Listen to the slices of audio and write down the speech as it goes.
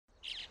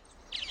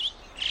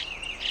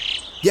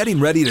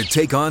Getting ready to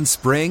take on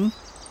spring?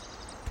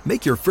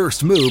 Make your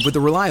first move with the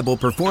reliable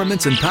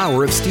performance and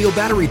power of Steel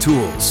battery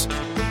tools.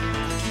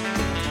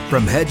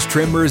 From hedge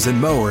trimmers and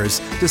mowers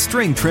to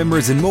string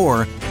trimmers and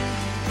more,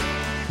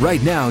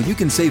 right now you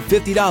can save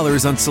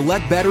 $50 on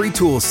select battery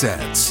tool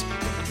sets.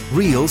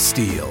 Real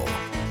Steel.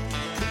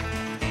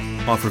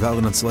 Offer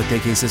valid on select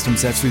AK system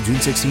sets through June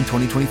 16,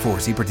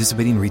 2024. See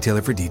participating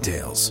retailer for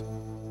details.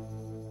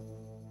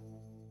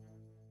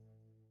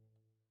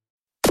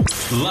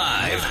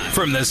 Live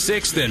from the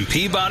 6th and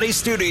Peabody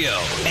Studio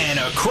and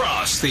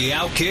across the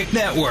Outkick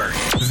Network,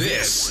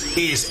 this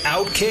is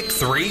Outkick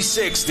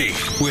 360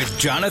 with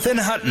Jonathan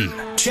Hutton,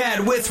 Chad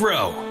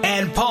Withrow,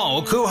 and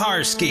Paul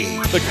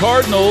Kuharsky. The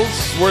Cardinals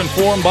were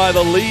informed by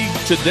the league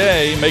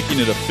today, making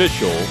it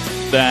official,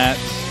 that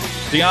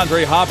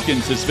DeAndre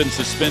Hopkins has been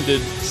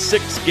suspended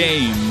 6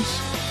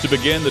 games to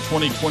begin the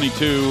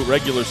 2022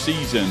 regular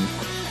season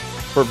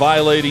for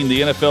violating the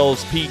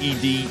NFL's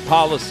PED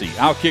policy.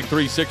 Outkick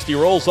 360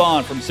 rolls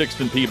on from 6th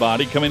and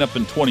Peabody. Coming up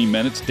in 20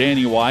 minutes,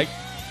 Danny White,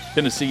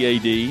 Tennessee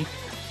AD.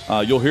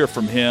 You'll hear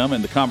from him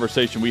and the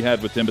conversation we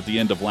had with him at the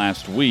end of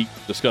last week,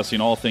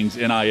 discussing all things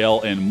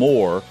NIL and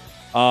more.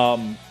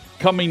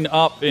 Coming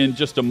up in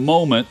just a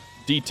moment,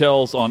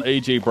 details on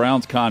A.J.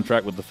 Brown's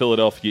contract with the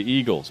Philadelphia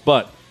Eagles.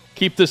 But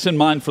keep this in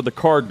mind for the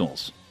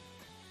Cardinals.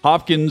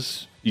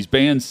 Hopkins, he's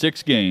banned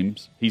 6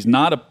 games. He's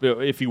not.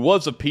 If he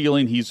was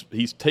appealing,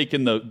 he's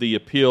taken the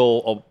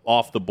appeal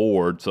off the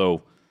board,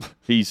 so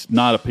he's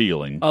not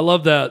appealing. I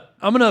love that.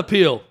 I'm going to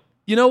appeal.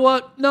 You know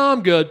what? No,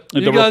 I'm good.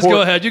 You guys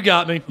go ahead. You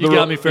got me. You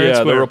got me fair and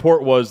square. The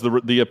report was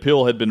the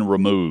appeal had been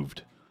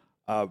removed.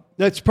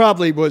 That's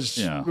probably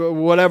was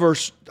whatever.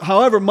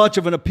 However much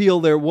of an appeal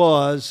there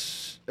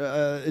was,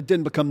 it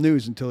didn't become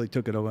news until he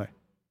took it away.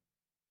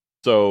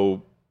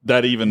 So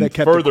that even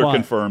further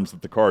confirms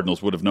that the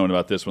Cardinals would have known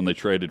about this when they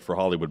traded for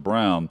Hollywood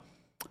Brown.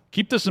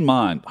 Keep this in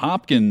mind.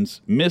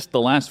 Hopkins missed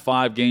the last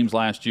 5 games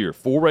last year,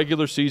 4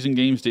 regular season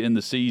games to end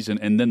the season,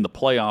 and then the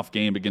playoff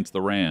game against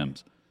the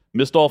Rams.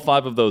 Missed all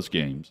 5 of those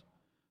games.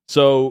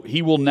 So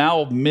he will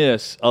now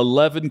miss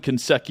 11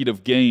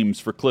 consecutive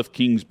games for Cliff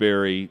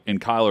Kingsbury and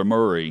Kyler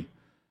Murray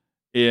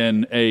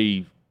in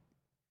a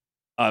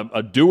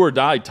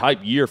do-or-die type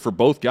year for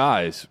both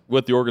guys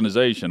with the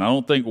organization. I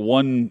don't think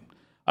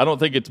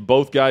it's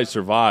both guys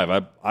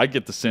survive. I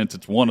get the sense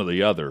it's one or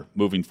the other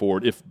moving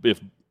forward, if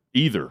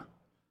either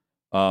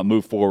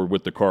move forward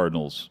with the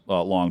Cardinals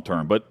long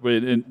term. But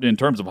in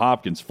terms of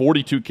Hopkins,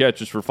 42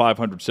 catches for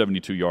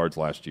 572 yards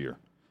last year.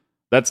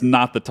 That's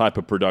not the type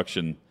of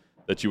production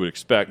that you would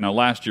expect. Now,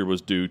 last year was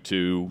due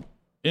to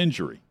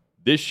injury.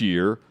 This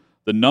year,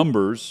 the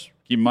numbers,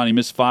 keep in mind he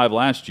missed 5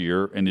 last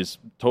year, and his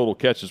total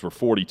catches were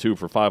 42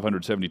 for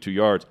 572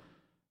 yards.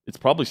 It's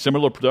probably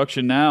similar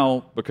production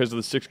now because of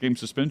the 6-game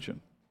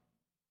suspension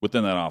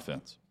within that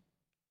offense.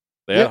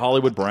 They had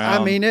Hollywood Brown.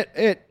 I mean,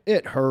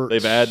 it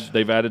hurts.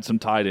 They've added some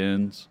tight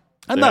ends.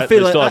 They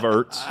still have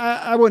Ertz.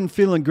 I wasn't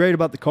feeling great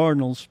about the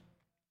Cardinals.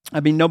 I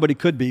mean, nobody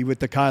could be with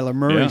the Kyler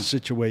Murray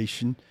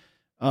situation.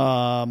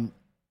 I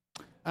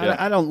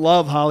don't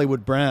love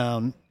Hollywood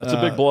Brown. That's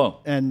a big blow.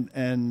 And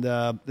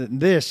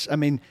this, I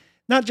mean,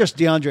 not just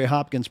DeAndre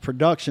Hopkins'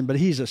 production, but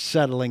he's a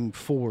settling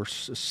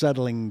force, a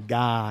settling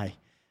guy.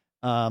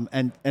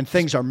 And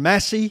things are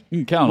messy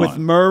with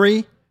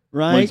Murray.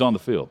 Right? When he's on the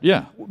field.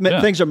 Yeah.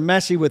 Things are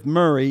messy with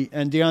Murray,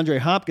 and DeAndre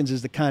Hopkins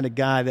is the kind of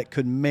guy that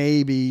could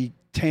maybe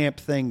tamp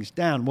things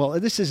down. Well,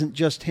 this isn't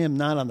just him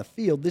not on the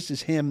field. This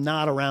is him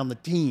not around the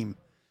team.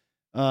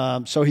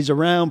 So he's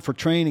around for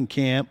training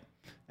camp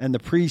and the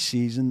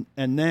preseason,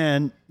 and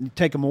then you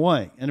take him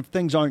away. And if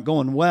things aren't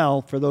going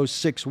well for those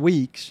 6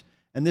 weeks,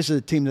 and this is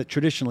a team that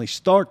traditionally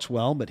starts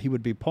well, but he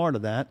would be part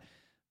of that,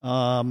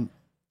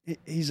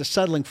 he's a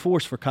settling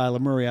force for Kyler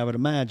Murray, I would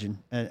imagine,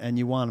 and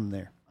you want him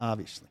there,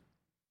 obviously.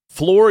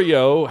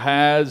 Florio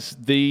has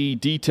the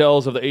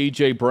details of the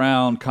A.J.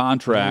 Brown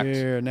contract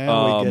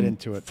now we get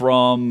into it.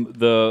 From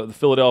the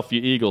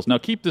Philadelphia Eagles. Now,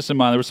 keep this in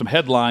mind. There were some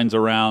headlines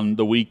around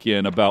the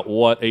weekend about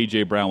what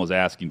A.J. Brown was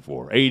asking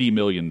for. $80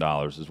 million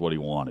is what he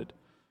wanted.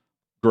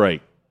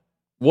 Great.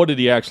 What did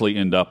he actually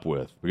end up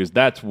with? Because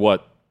that's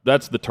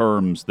the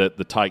terms that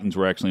the Titans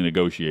were actually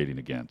negotiating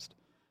against.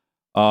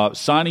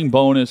 Signing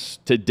bonus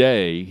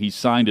today, he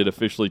signed it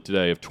officially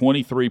today, of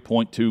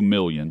 $23.2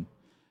 million.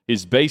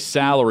 His base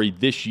salary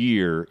this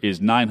year is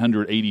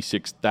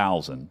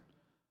 $986,000.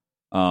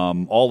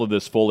 All of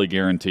this fully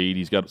guaranteed.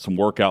 He's got some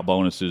workout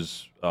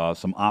bonuses,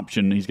 some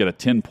option. He's got a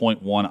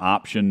 10.1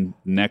 option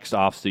next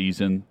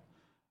offseason.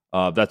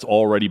 That's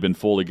already been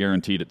fully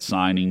guaranteed at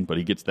signing, but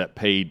he gets that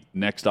paid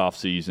next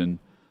offseason.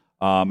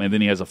 And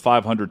then he has a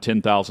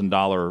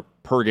 $510,000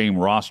 per game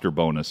roster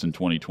bonus in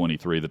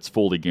 2023 that's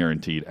fully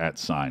guaranteed at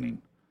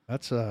signing.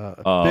 That's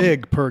a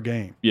big per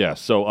game. Yeah,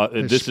 so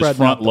this is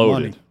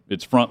front-loaded.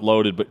 It's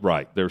front-loaded, but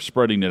right, they're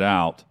spreading it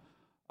out.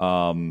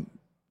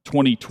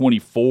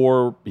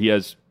 2024, he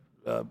has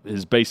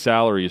his base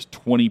salary is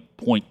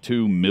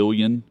 $20.2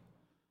 million.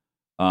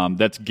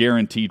 That's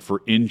guaranteed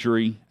for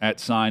injury at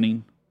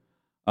signing.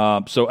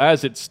 So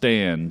as it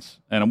stands,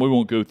 and we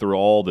won't go through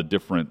all the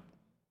different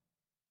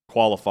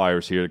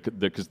qualifiers here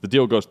because the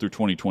deal goes through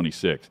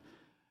 2026.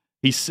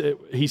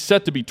 He's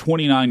set to be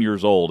 29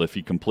 years old if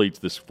he completes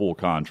this full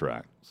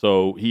contract.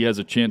 So he has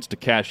a chance to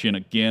cash in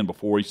again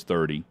before he's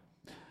 30.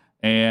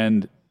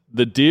 And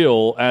the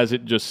deal, as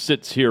it just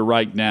sits here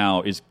right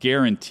now, is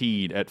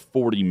guaranteed at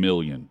 $40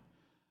 million.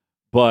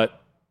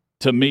 But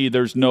to me,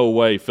 there's no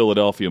way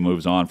Philadelphia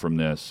moves on from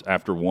this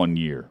after 1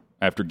 year,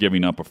 after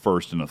giving up a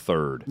first and a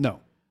third.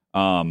 No.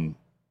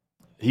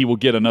 He will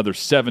get another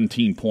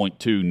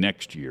 17.2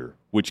 next year,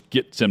 which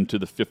gets him to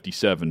the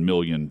 $57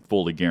 million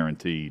fully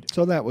guaranteed.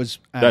 So that was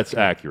accurate. That's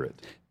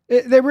accurate.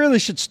 They really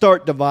should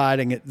start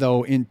dividing it,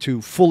 though,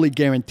 into fully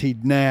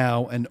guaranteed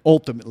now and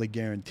ultimately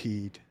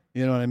guaranteed.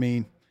 You know what I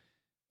mean?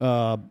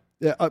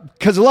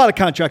 Because a lot of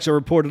contracts are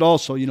reported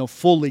also,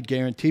 fully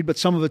guaranteed, but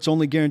some of it's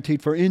only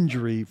guaranteed for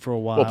injury for a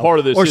while. Well, part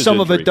of this or is some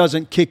injury. of it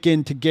doesn't kick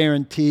into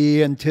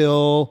guarantee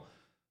until,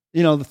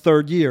 the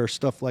third year,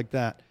 stuff like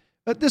that.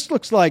 But this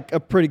looks like a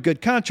pretty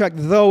good contract,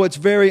 though it's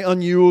very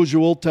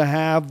unusual to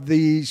have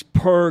these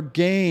per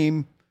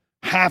game,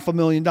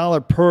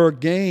 $500,000 per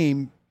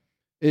game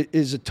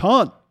is a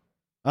ton.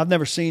 I've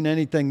never seen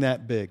anything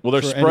that big. Well,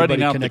 they're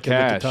spreading out the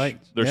cash.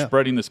 They're Yeah.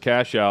 spreading this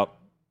cash out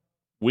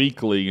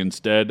weekly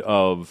instead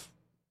of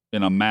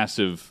in a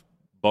massive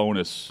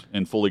bonus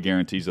and fully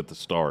guarantees at the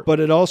start. But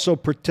it also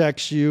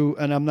protects you,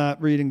 and I'm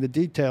not reading the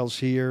details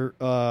here,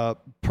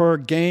 per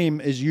game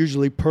is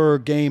usually per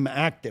game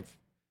active.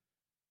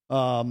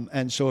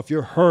 And so if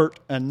you're hurt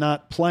and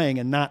not playing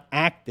and not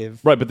active,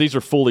 Right, but these are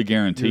fully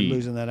guaranteed. you're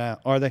losing that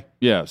out. Are they?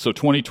 Yeah, so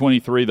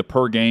 2023, the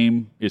per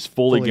game is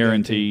fully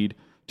guaranteed.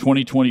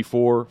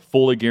 2024,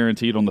 fully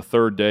guaranteed on the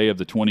third day of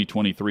the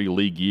 2023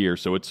 league year.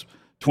 So it's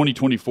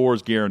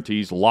 2024's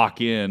guarantees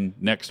lock in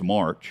next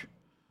March.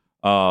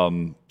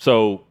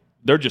 So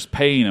they're just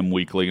paying him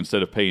weekly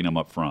instead of paying him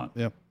up front.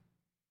 Yeah.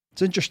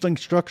 It's interesting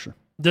structure.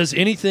 Does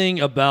anything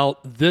about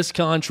this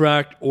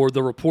contract or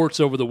the reports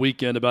over the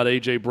weekend about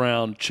A.J.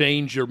 Brown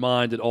change your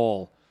mind at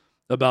all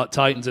about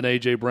Titans and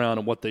A.J. Brown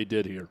and what they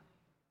did here?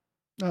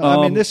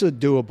 This is a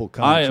doable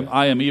contract.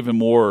 I am even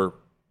more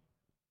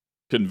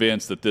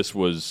convinced that this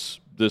was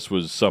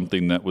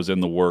something that was in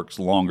the works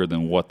longer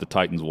than what the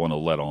Titans want to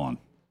let on.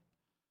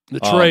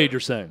 The trade, you're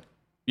saying?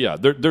 Yeah,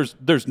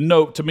 there's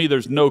no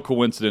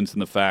coincidence in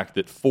the fact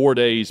that 4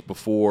 days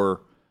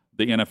before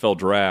the NFL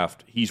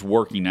draft, he's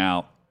working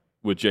out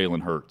with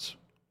Jalen Hurts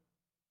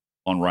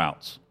on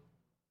routes.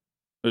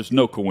 There's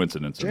no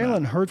coincidence in that.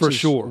 Jalen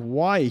Hurts'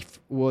 wife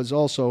was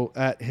also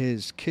at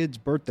his kid's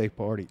birthday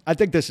party. I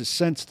think this is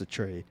sense the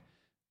trade,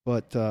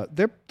 but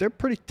they're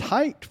pretty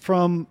tight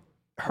from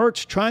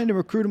Hurts trying to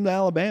recruit him to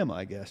Alabama,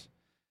 I guess.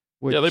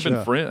 Which, they've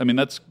been friends. I mean,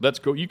 that's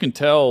cool. You can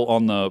tell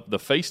on the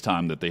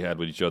FaceTime that they had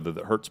with each other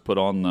that Hurts put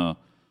on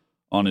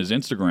his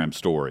Instagram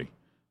story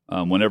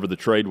whenever the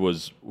trade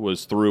was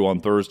through on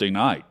Thursday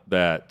night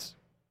that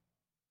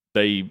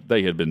they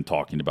had been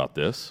talking about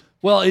this.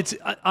 Well,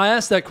 I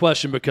asked that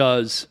question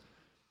because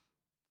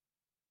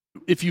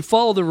if you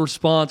follow the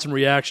response and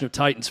reaction of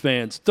Titans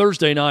fans,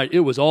 Thursday night, it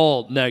was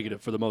all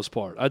negative for the most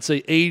part. I'd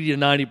say 80 to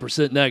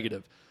 90%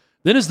 negative.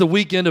 Then as the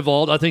weekend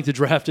evolved, I think the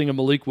drafting of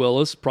Malik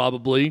Willis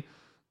probably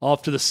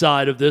off to the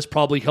side of this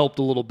probably helped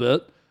a little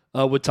bit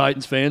with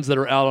Titans fans that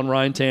are out on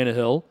Ryan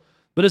Tannehill.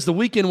 But as the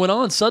weekend went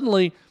on,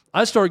 suddenly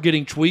I started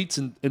getting tweets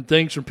and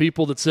things from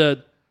people that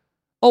said,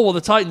 oh, well,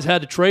 the Titans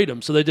had to trade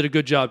him, so they did a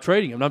good job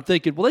trading him. And I'm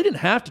thinking, well, they didn't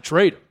have to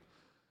trade him.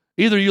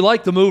 Either you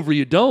like the move or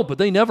you don't, but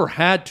they never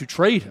had to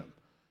trade him.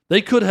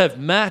 They could have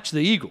matched the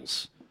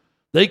Eagles.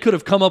 They could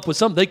have come up with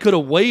something. They could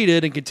have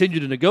waited and continued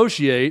to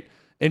negotiate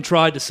and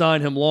tried to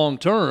sign him long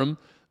term.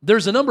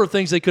 There's a number of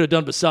things they could have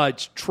done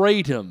besides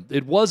trade him.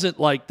 It wasn't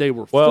like they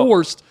were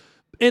forced.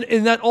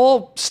 And that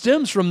all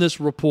stems from this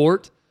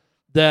report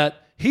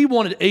that he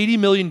wanted $80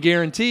 million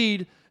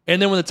guaranteed,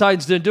 and then when the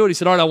Titans didn't do it, he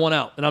said, all right, I want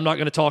out, and I'm not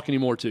going to talk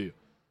anymore to you.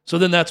 So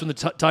then that's when the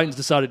Titans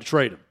decided to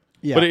trade him.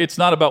 Yeah. But it's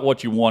not about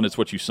what you want, it's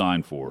what you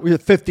signed for.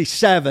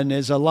 57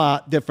 is a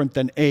lot different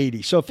than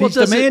 80. So if he's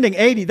demanding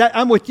 80,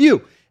 I'm with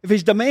you. If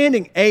he's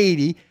demanding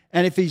 80,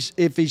 and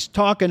if he's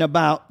talking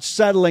about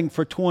settling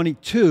for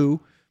 22,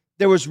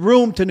 there was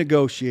room to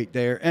negotiate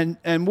there.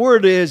 And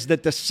word is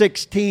that the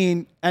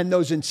 16 and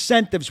those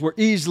incentives were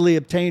easily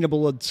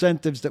obtainable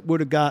incentives that would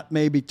have got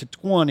maybe to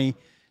 20.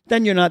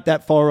 Then you're not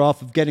that far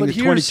off of getting to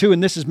 22,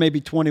 and this is maybe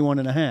 21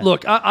 and a half.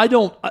 Look,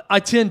 I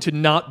tend to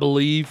not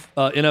believe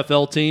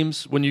NFL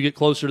teams when you get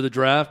closer to the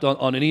draft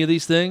on any of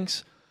these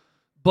things.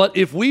 But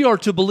if we are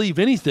to believe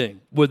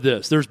anything with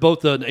this, there's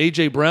both an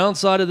A.J. Brown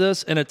side of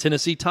this and a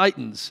Tennessee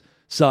Titans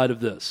side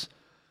of this.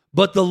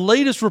 But the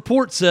latest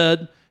report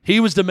said he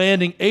was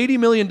demanding $80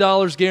 million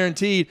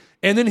guaranteed,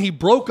 and then he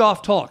broke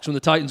off talks when the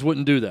Titans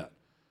wouldn't do that.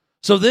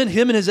 So then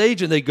him and his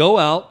agent, they go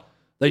out,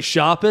 they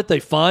shop it, they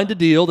find a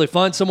deal, they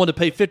find someone to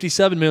pay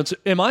 $57 million. So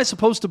am I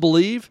supposed to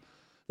believe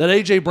that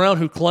A.J. Brown,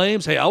 who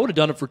claims, hey, I would have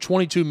done it for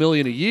 $22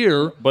 million a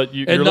year, but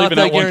you're and not leaving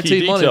that out one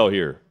guaranteed key money? detail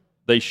here.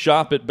 They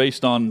shop it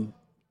based on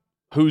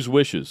whose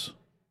wishes?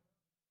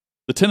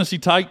 The Tennessee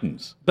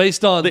Titans.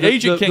 Based on the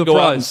agent can't go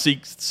out and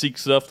price. seek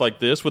stuff like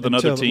this with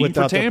another team for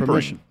without their tampering.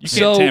 permission. You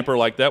can't tamper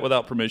like that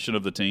without permission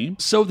of the team.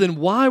 So then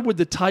why would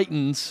the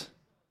Titans...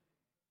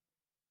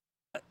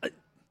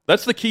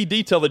 That's the key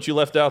detail that you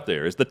left out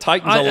there, is the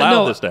Titans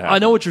allowed this to happen. I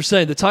know what you're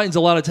saying. The Titans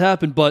allowed it to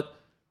happen, but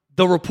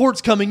the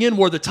reports coming in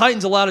were the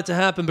Titans allowed it to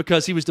happen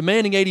because he was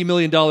demanding $80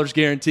 million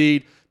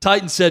guaranteed.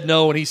 Titans said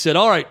no, and he said,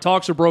 all right,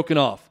 talks are broken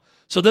off.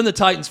 So then the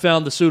Titans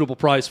found the suitable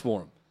price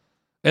for him.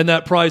 And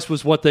that price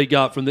was what they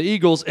got from the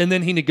Eagles, and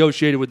then he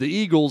negotiated with the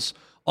Eagles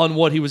on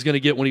what he was going to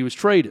get when he was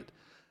traded.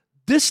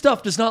 This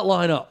stuff does not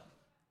line up.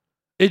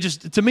 It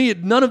just, to me,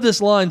 none of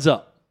this lines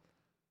up.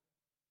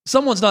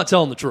 Someone's not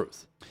telling the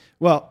truth.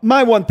 Well,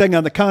 my one thing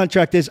on the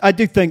contract is I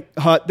do think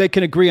they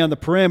can agree on the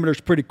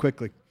parameters pretty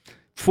quickly.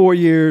 4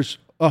 years,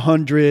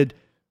 100,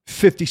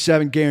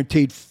 57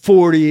 guaranteed,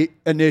 40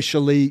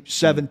 initially,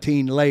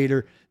 17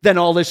 later. Then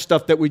all this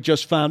stuff that we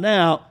just found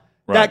out,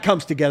 that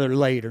comes together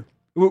later.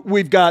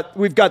 We've got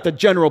the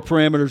general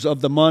parameters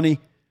of the money.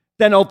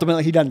 Then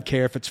ultimately he doesn't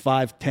care if it's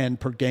 5-10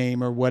 per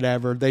game or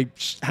whatever. They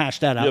hash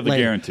that out later. The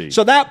guarantee.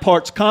 So that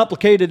part's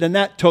complicated and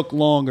that took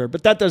longer,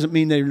 but that doesn't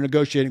mean they were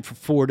negotiating for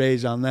 4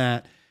 days on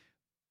that.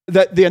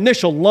 The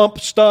initial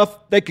lump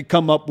stuff they could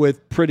come up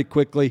with pretty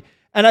quickly,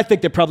 and I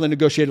think they probably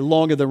negotiated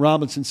longer than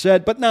Robinson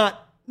said, but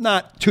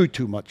not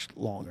too much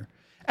longer.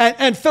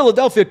 And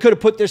Philadelphia could have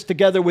put this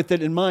together with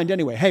it in mind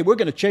anyway. Hey, we're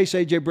going to chase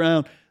A.J.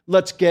 Brown.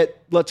 Let's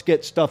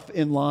get stuff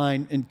in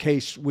line in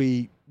case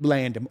we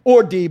land him,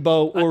 or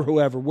Debo, or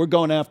whoever. We're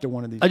going after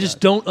one of these. I just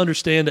don't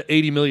understand the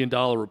 $80 million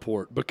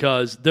report,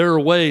 because there are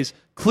ways.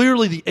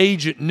 Clearly, the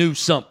agent knew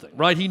something,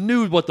 right? He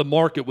knew what the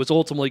market was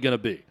ultimately going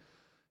to be.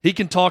 He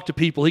can talk to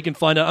people. He can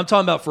find out. I'm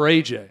talking about for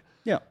AJ.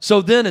 Yeah.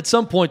 So then at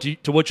some point,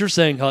 to what you're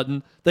saying,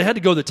 Hutton, they had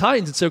to go to the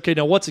Titans and say, okay,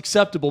 now what's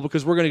acceptable,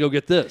 because we're going to go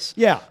get this.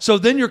 Yeah. So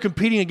then you're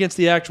competing against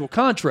the actual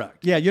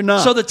contract. Yeah, you're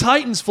not. So the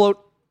Titans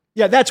float.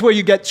 Yeah, that's where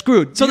you get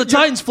screwed. So the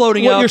Titans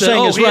floating what out you're that,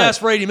 saying is he right.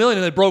 asked for $80 million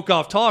and they broke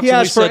off talks. He and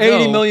asked for said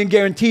 $80 no. million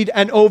guaranteed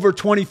and over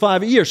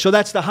 25 a year. So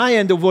that's the high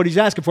end of what he's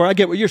asking for. I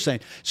get what you're saying.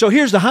 So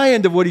here's the high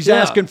end of what he's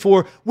asking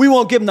for. We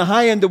won't give him the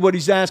high end of what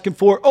he's asking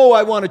for. Oh,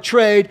 I want to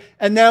trade.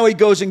 And now he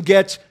goes and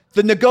gets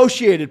the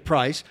negotiated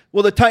price.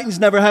 Well, the Titans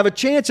never have a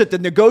chance at the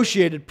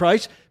negotiated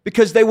price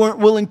because they weren't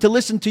willing to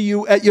listen to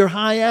you at your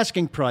high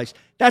asking price.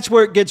 That's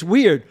where it gets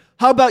weird.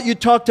 How about you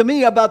talk to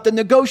me about the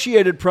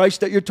negotiated price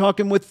that you're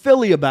talking with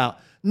Philly about?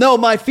 No,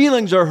 my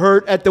feelings are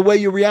hurt at the way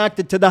you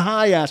reacted to the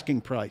high asking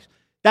price.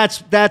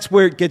 That's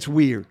where it gets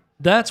weird.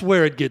 That's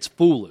where it gets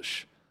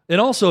foolish. And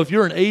also, if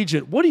you're an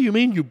agent, what do you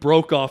mean you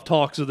broke off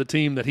talks with the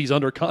team that he's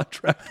under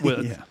contract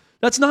with? Yeah.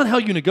 That's not how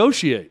you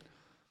negotiate.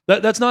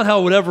 That's not how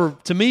it would ever,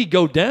 to me,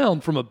 go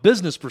down from a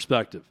business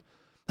perspective.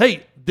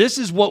 Hey, this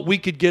is what we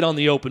could get on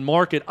the open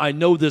market. I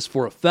know this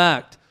for a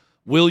fact.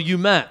 Will you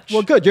match?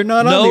 Well, good. You're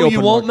not on the open No, market.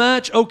 you won't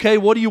match? Okay,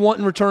 what do you want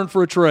in return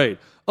for a trade?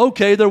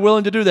 Okay, they're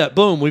willing to do that.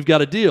 Boom, we've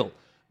got a deal.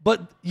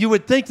 But you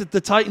would think that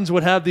the Titans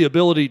would have the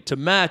ability to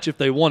match if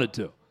they wanted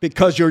to.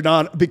 Because you're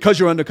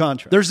under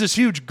contract. There's this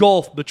huge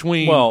gulf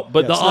between but the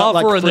it's not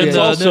offer like and then free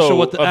the agent. initial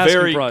what the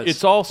asking price.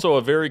 It's also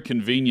a very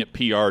convenient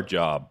PR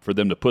job for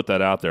them to put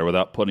that out there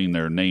without putting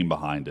their name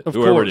behind it, Of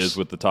whoever course. it is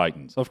with the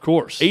Titans. Of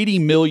course.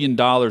 $80 million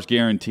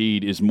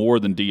guaranteed is more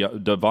than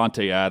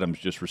Devontae Adams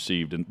just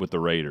received with the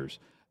Raiders.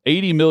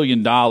 $80 million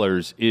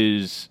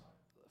is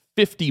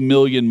 $50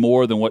 million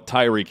more than what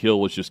Tyreek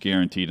Hill was just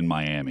guaranteed in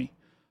Miami.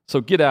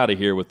 So get out of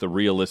here with the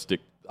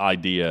realistic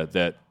idea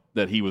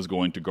that he was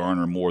going to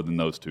garner more than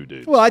those two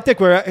dudes. Well, I think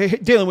we're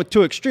dealing with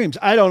two extremes.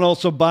 I don't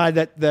also buy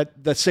that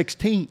the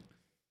 16.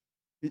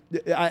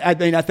 I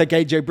mean, I think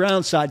A.J.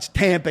 Brown's side's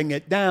tamping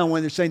it down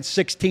when they're saying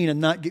 16 and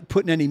not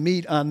putting any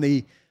meat on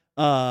the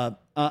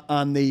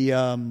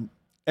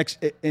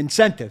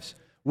incentives,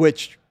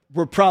 which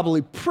we're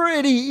probably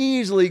pretty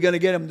easily going to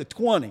get him to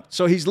 20.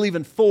 So he's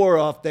leaving 4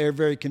 off there,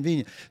 very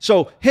convenient.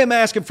 So him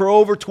asking for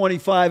over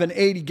 25 and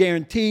 80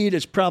 guaranteed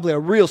is probably a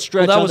real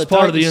stretch Well, that on was the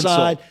part of the Titans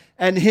side. insult.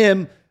 And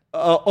him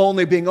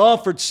only being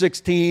offered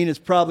 16 is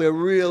probably a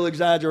real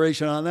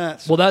exaggeration on that.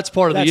 So Well, that's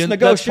part of that's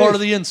that's part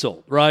of the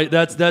insult, right?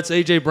 That's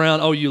A.J.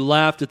 Brown. Oh, you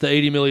laughed at the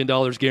 $80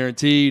 million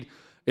guaranteed,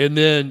 and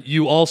then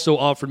you also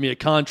offered me a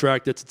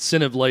contract that's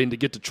incentive laden to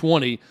get to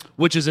 20,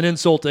 which is an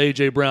insult to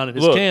A.J. Brown and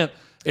his camp.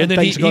 And then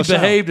he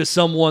behaved as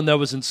someone that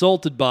was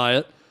insulted by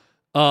it.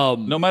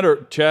 No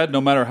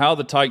matter how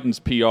the Titans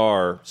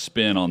PR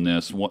spin on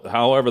this,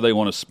 however they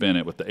want to spin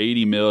it with the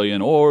 $80 million,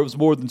 or it was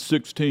more than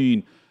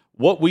 16,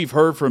 what we've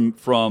heard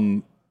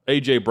from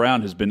A.J.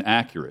 Brown has been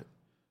accurate.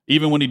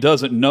 Even when he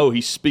doesn't know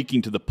he's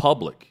speaking to the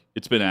public,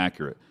 it's been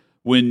accurate.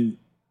 When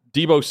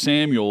Debo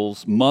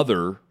Samuel's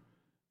mother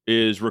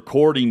is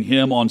recording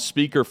him on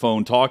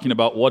speakerphone talking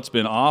about what's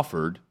been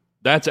offered,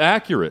 that's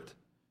accurate.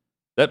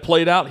 That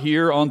played out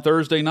here on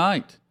Thursday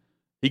night.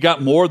 He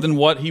got more than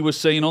what he was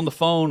saying on the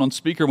phone on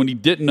speaker when he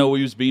didn't know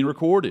he was being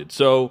recorded.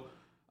 So,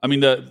 I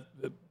mean,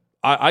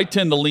 I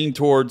tend to lean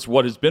towards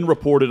what has been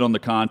reported on the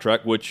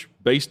contract, which,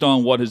 based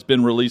on what has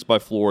been released by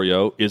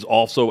Florio, is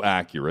also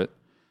accurate.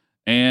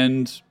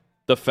 And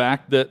the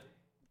fact that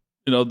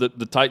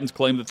the Titans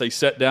claim that they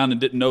sat down and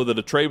didn't know that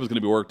a trade was going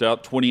to be worked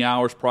out 20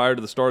 hours prior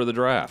to the start of the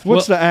draft.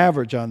 What's the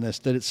average on this?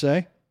 Did it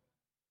say?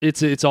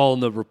 It's all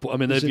in the report. I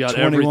mean, they've got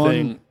 21?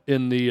 everything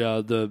in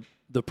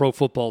the Pro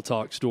Football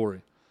Talk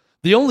story.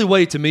 The only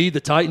way, to me,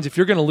 the Titans, if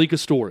you're going to leak a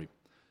story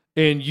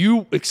and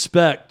you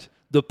expect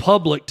the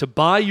public to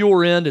buy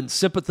your end and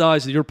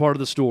sympathize that you're part of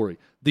the story,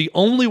 the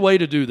only way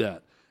to do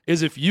that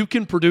is if you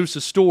can produce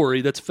a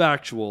story that's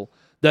factual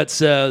that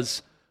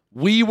says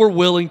we were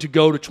willing to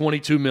go to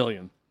 $22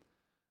 million,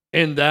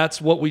 and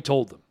that's what we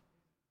told them.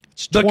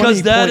 It's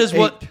Because that is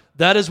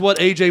 20.8.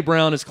 what A.J.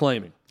 Brown is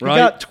claiming, right? He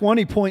got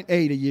 20.8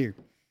 a year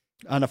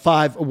on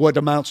what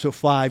amounts to a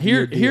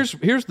 5-year deal.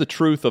 Here's the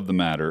truth of the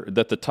matter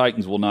that the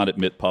Titans will not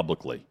admit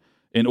publicly.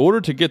 In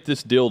order to get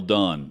this deal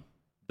done,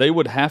 they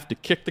would have to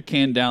kick the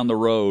can down the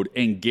road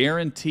and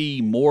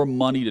guarantee more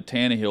money to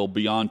Tannehill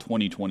beyond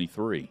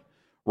 2023.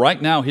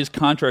 Right now, his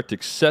contract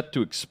is set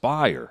to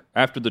expire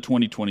after the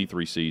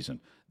 2023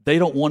 season. They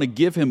don't want to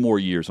give him more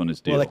years on his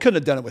deal. Well, they couldn't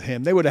have done it with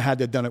him. They would have had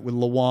to have done it with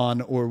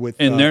Lewan or with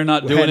And they're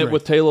not doing Henry. it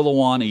with Taylor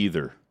Lewan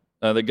either.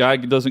 The guy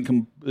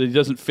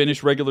doesn't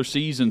finish regular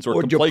seasons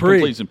or complete Dupree.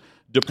 completes them.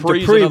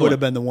 Dupree would have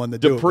been the one to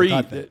do Dupree,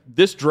 it. Dupree,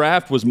 this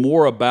draft was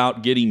more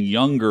about getting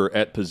younger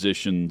at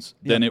positions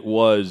than it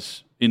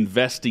was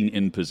investing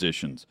in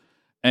positions.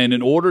 And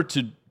in order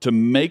to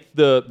make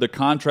the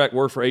contract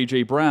work for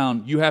A.J.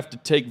 Brown, you have to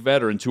take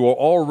veterans who are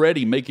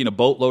already making a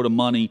boatload of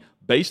money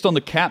based on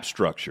the cap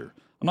structure.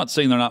 I'm not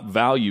saying they're not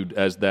valued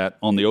as that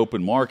on the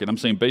open market. I'm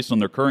saying based on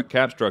their current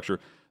cap structure,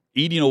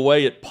 eating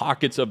away at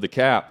pockets of the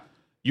cap,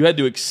 you had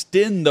to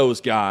extend those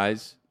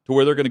guys to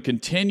where they're going to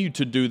continue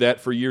to do that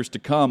for years to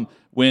come.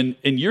 When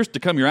in years to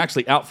come, you're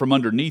actually out from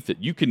underneath it.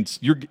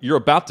 You're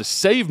about to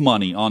save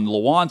money on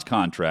Lewan's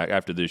contract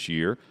after this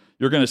year.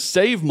 You're going to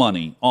save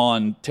money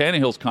on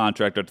Tannehill's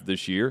contract after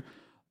this year.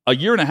 A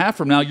year and a half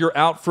from now, you're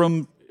out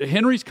from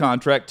Henry's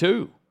contract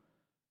too.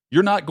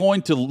 You're not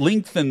going to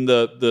lengthen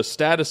the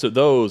status of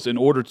those in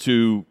order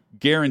to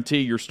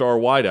guarantee your star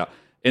wideout.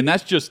 And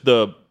that's just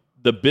the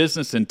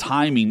business and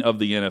timing of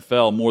the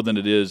NFL more than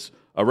it is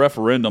a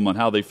referendum on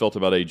how they felt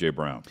about A.J.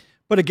 Brown.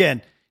 But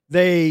again,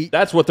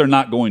 that's what they're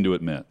not going to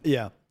admit.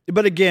 Yeah.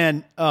 But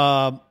again,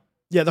 the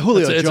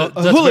Julio that's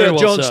very well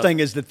Jones said. thing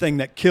is the thing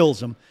that kills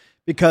them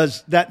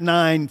because that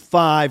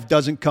 9.5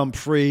 doesn't come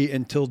free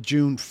until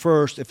June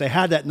 1st. If they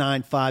had that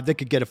 9.5, they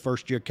could get a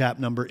first-year cap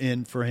number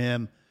in for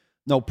him,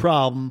 no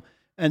problem.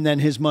 And then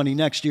his money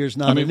next year is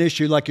not an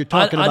issue like you're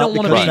talking I about don't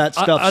because want to that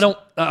stuff.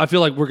 I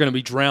feel like we're going to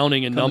be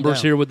drowning in numbers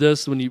down. here with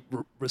this when you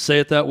say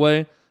it that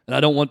way. And I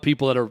don't want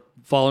people that are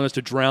following us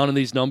to drown in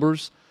these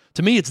numbers.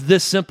 To me, it's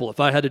this simple. If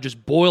I had to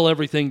just boil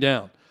everything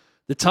down,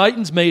 the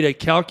Titans made a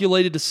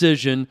calculated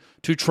decision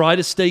to try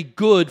to stay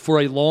good for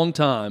a long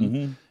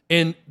time,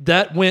 and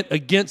that went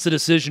against the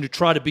decision to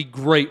try to be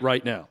great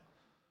right now.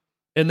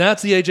 And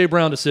that's the A.J.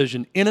 Brown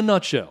decision in a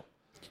nutshell.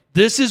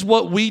 This is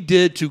what we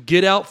did to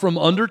get out from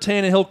under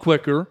Tannehill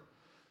quicker,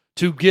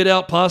 to get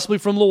out possibly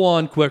from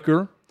Lewan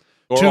quicker.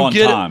 Or to on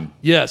get time.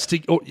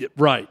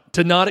 Right.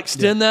 To not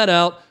extend that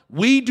out.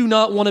 We do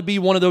not want to be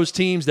one of those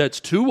teams that's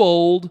too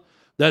old,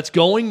 that's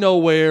going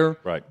nowhere,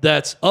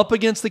 that's up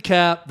against the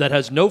cap, that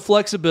has no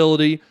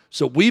flexibility.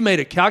 So we made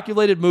a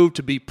calculated move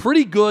to be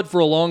pretty good for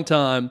a long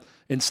time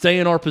and stay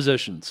in our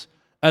positions,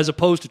 as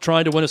opposed to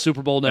trying to win a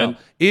Super Bowl now.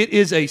 It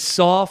is a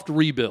soft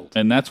rebuild.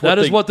 And that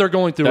is what they're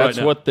going through right now.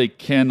 That's what they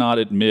cannot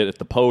admit at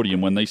the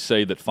podium when they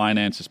say that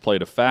finances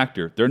played a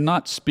factor. They're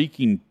not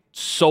speaking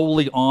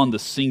solely on the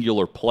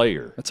singular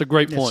player. That's a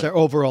great point. It's their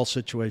overall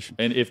situation.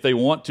 And if they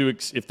want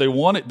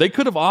it, they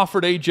could have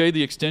offered AJ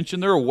the extension.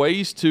 There are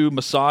ways to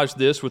massage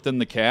this within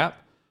the cap,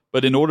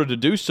 but in order to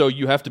do so,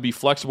 you have to be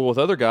flexible with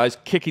other guys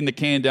kicking the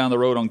can down the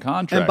road on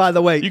contracts. And by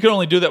the way, you can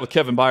only do that with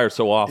Kevin Byard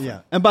so often.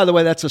 Yeah. And by the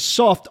way, that's a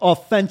soft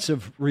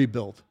offensive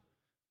rebuld.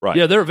 Right.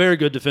 Yeah, they're a very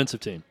good defensive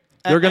team.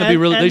 They're going to be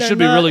really. They should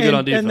be really good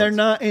on defense. And they're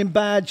not in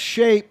bad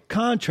shape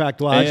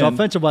contract-wise,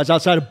 offensive-wise,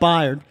 outside of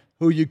Byard,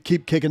 who you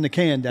keep kicking the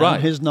can down.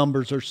 Right. His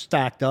numbers are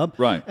stacked up.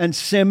 Right. And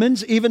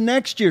Simmons, even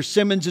next year,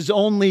 Simmons is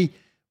only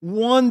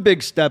one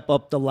big step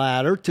up the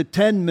ladder to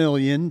 $10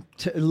 million,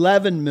 to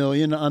 $11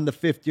 million on the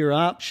fifth-year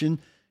option.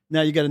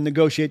 Now you got to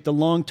negotiate the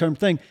long-term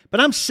thing. But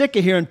I'm sick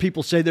of hearing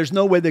people say there's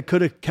no way they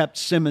could have kept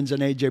Simmons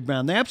and A.J.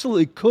 Brown. They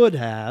absolutely could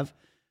have.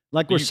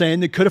 Like we're saying,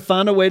 they could have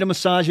found a way to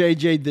massage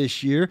A.J.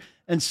 this year.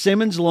 And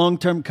Simmons'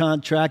 long-term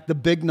contract, the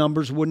big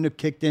numbers wouldn't have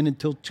kicked in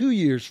until 2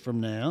 years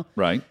from now.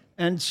 Right.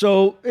 And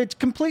so it's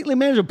completely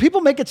manageable.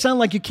 People make it sound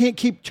like you can't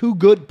keep two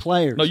good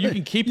players. No, you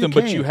can keep them,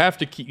 but you have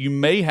to keep. You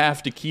may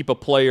have to keep a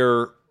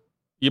player.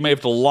 You may have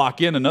to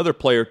lock in another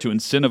player to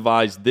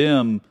incentivize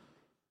them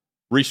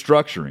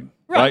restructuring.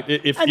 Right.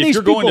 If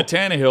you're going to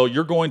Tannehill,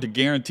 you're going to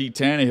guarantee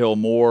Tannehill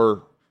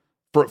more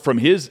from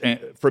his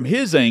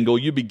angle.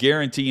 You'd be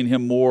guaranteeing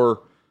him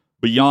more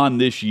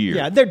beyond this year.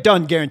 Yeah, they're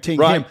done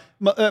guaranteeing him.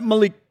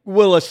 Malik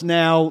Willis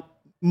now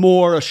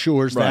more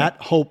assures that,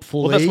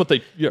 hopefully. Well, that's what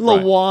they... Yeah,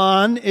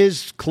 Lewan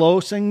is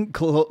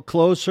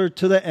closer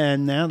to the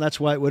end now. That's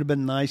why it would have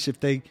been nice if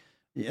they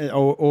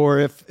or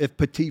if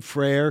Petit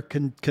Frere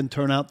can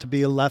turn out to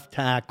be a left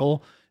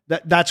tackle.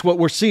 That's what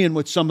we're seeing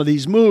with some of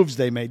these moves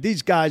they made.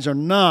 These guys are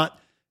not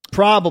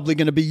probably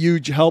going to be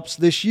huge helps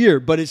this year,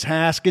 but is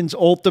Haskins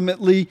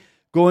ultimately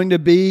going to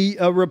be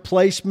a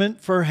replacement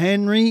for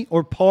Henry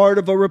or part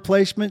of a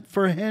replacement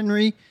for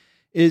Henry?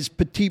 Is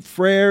Petit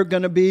Frere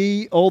going to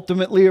be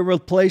ultimately a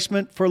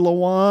replacement for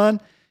Lewan?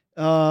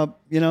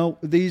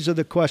 These are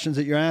the questions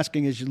that you're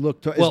asking as you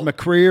look to. Is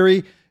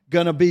McCreary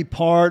going to be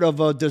part of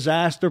a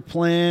disaster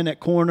plan at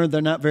corner?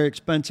 They're not very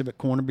expensive at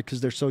corner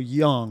because they're so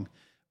young.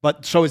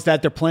 But so is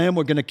that their plan?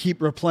 We're going to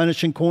keep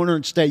replenishing corner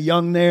and stay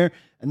young there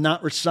and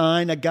not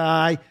resign a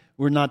guy.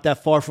 We're not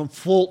that far from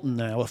Fulton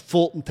now. If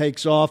Fulton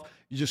takes off,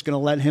 you're just going to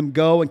let him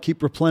go and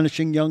keep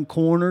replenishing young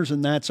corners,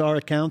 and that's our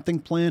accounting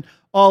plan?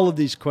 All of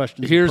these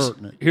questions are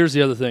pertinent. Here's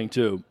the other thing,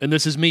 too, and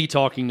this is me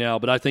talking now,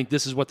 but I think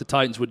this is what the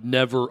Titans would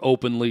never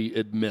openly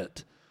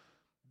admit.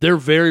 They're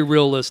very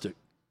realistic.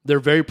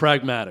 They're very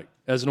pragmatic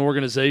as an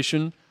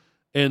organization,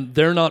 and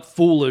they're not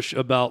foolish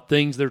about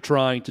things they're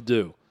trying to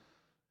do.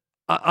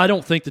 I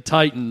don't think the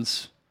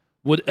Titans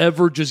would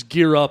ever just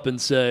gear up and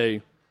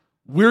say,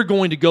 we're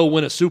going to go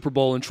win a Super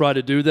Bowl and try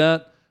to do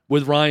that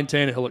with Ryan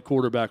Tannehill at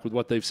quarterback with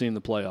what they've seen in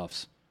the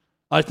playoffs.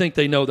 I think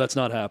they know that's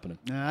not happening.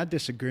 No, I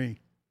disagree.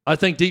 I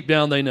think deep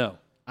down they know.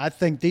 I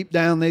think deep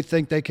down they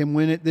think they can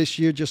win it this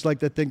year just like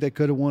they think they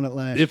could have won it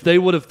last year. If they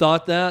would have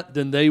thought that,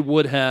 then they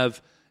would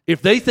have.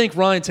 If they think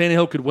Ryan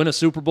Tannehill could win a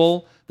Super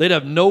Bowl, they'd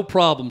have no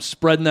problem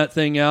spreading that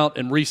thing out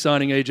and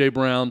re-signing A.J.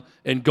 Brown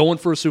and going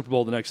for a Super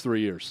Bowl the next 3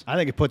 years. I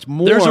think it puts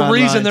more There's a on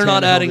reason Ryan they're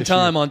not Tannehill adding this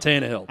time year. on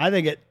Tannehill.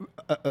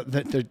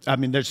 I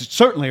think there's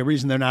certainly a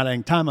reason they're not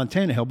adding time on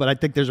Tannehill, but I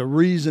think there's a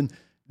reason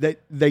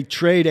that they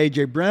trade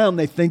A.J. Brown.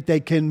 They think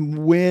they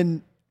can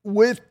win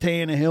with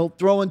Tannehill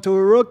throwing to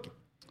a rookie.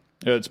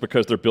 Yeah, it's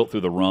because they're built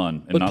through the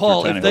run, and but not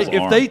Paul, through Tannehill's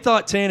if they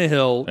thought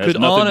Tannehill it has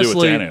could nothing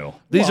honestly, to do with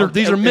Tannehill.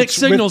 these are mixed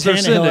It's signals with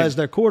they're Tannehill sending. as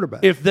their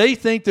quarterback. If they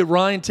think that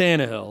Ryan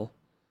Tannehill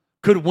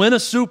could win a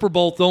Super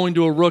Bowl throwing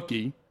to a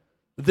rookie,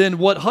 then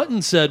what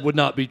Hutton said would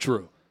not be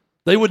true.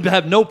 They would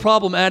have no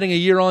problem adding a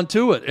year on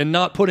to it and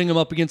not putting him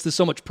up against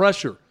so much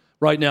pressure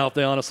right now if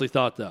they honestly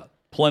thought that.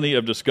 Plenty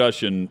of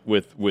discussion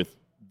with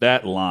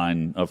that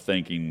line of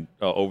thinking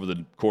over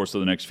the course of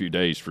the next few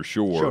days for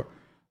sure.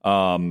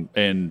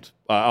 And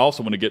I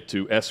also want to get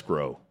to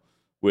escrow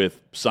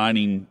with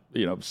signing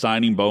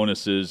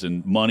bonuses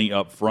and money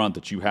up front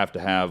that you have to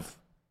have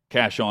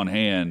cash on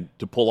hand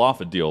to pull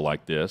off a deal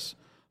like this.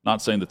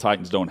 Not saying the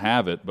Titans don't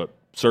have it, but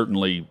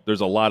certainly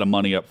there's a lot of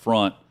money up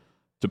front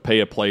to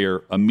pay a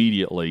player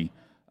immediately,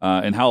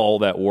 and how all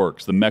that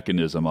works, the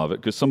mechanism of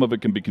it, because some of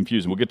it can be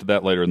confusing. We'll get to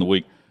that later in the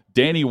week.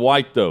 Danny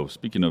White, though,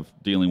 speaking of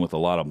dealing with a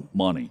lot of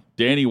money,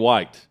 Danny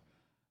White,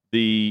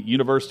 the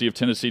University of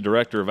Tennessee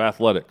Director of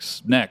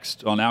Athletics,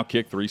 next on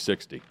Outkick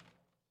 360.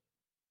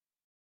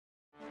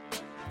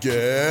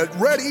 Get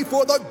ready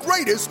for the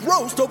greatest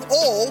roast of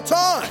all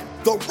time,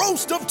 the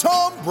Roast of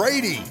Tom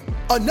Brady,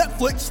 a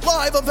Netflix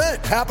live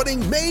event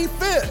happening May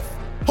 5th.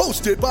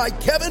 Hosted by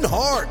Kevin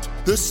Hart,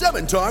 the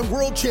 7-time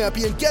world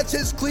champion gets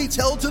his cleats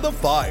held to the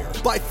fire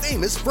by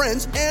famous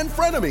friends and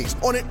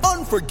frenemies on an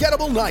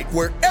unforgettable night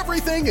where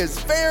everything is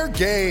fair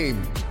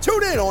game.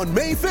 Tune in on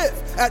May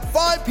 5th at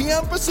 5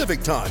 p.m.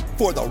 Pacific time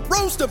for the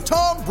Roast of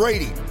Tom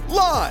Brady,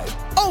 live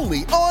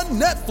only on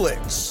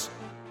Netflix.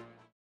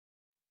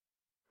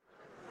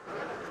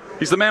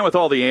 He's the man with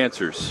all the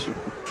answers.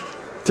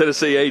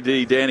 Tennessee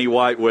AD Danny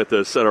White with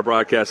us at our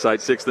broadcast site,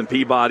 6th and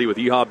Peabody with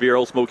Yeehaw Beer,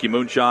 Old Smoky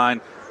Moonshine.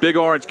 Big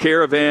Orange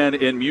Caravan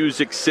in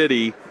Music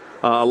City.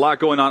 A lot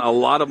going on, a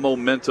lot of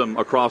momentum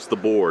across the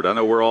board. I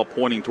know we're all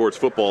pointing towards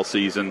football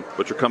season,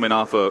 but you're coming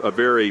off a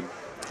very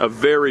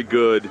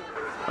good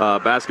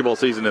basketball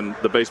season, and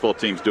the baseball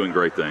team's doing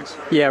great things.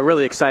 Yeah,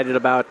 really excited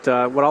about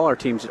what all our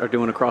teams are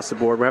doing across the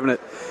board. We're having a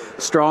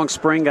strong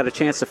spring. Got a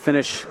chance to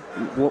finish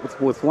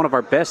with one of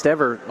our best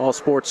ever all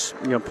sports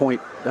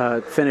point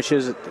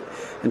finishes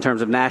in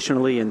terms of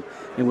nationally and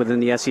within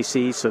the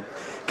SEC. So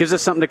gives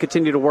us something to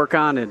continue to work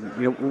on,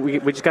 and we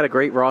just got a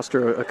great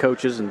roster of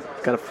coaches, and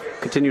got to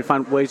continue to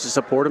find ways to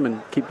support them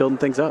and keep building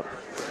things up.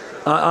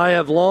 I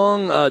have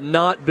long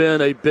not been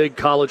a big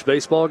college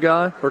baseball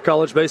guy or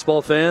college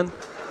baseball fan,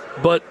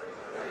 but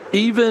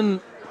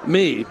even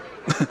me,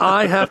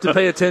 I have to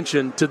pay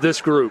attention to this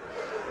group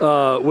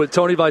with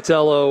Tony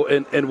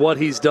Vitello and what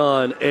he's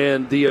done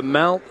and the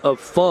amount of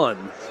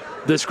fun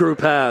this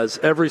group has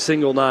every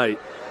single night.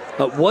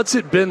 What's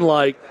it been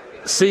like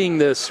seeing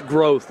this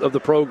growth of the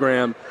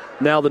program,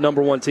 now the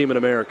number one team in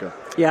America?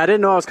 Yeah, I didn't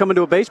know I was coming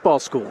to a baseball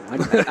school.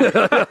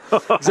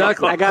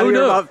 Exactly. I got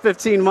here about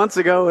 15 months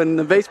ago, and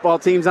the baseball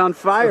team's on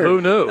fire.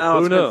 Who knew?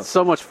 It's been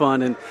so much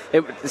fun. And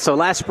so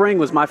last spring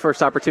was my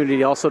first opportunity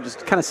to also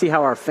just kind of see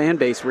how our fan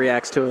base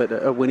reacts to it,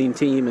 a winning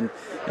team. And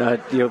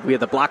we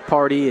had the block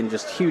party and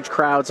just huge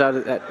crowds out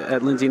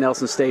at Lindsey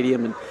Nelson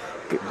Stadium,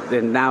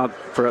 and now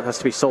for us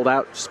to be sold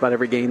out just about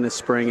every game this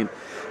spring. And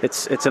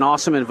it's an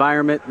awesome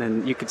environment,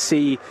 and you could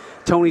see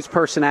Tony's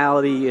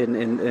personality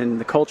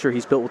and the culture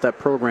he's built with that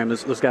program.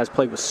 Those guys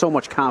play with so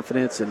much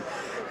confidence, and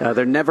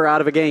they're never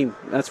out of a game.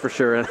 That's for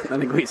sure. I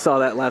think we saw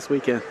that last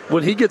weekend.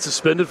 When he gets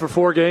suspended for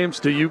 4 games,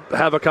 do you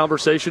have a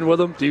conversation with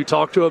him? Do you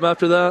talk to him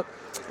after that?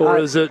 Or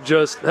is it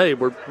just, hey,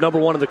 we're number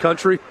 1 in the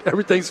country,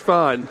 everything's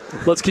fine,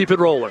 let's keep it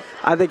rolling?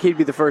 I think he'd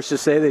be the first to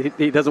say that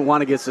he doesn't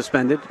want to get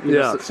suspended. You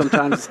know,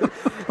 sometimes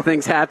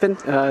things happen,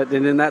 and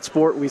in that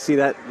sport we see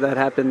that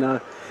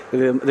happen.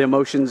 The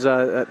emotions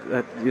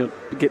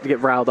get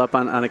riled up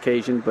on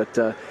occasion,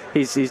 but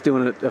he's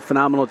doing a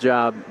phenomenal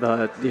job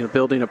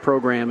building a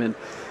program, and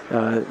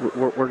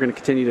we're going to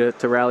continue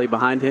to rally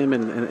behind him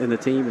and the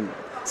team and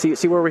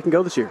see where we can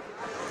go this year.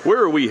 Where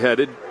are we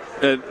headed?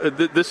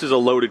 This is a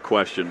loaded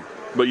question,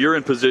 but you're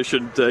in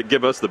position to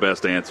give us the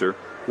best answer.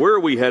 Where are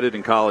we headed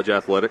in college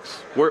athletics?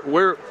 Where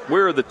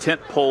are the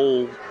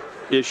tentpole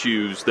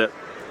issues that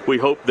we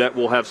hope that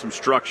will have some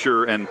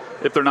structure, and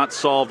if they're not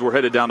solved, we're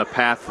headed down a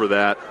path for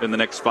that in the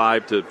next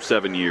 5 to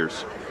 7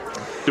 years?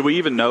 Do we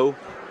even know?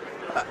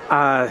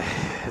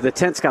 The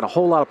tent's got a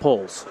whole lot of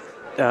poles.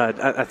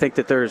 I think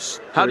that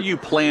How do you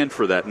plan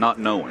for that, not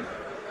knowing?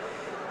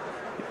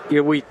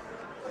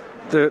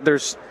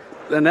 There's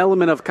an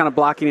element of kind of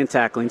blocking and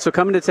tackling. So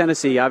coming to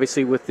Tennessee,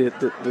 obviously with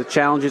the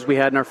challenges we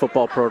had in our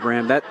football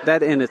program,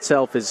 that in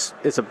itself is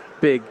a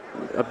big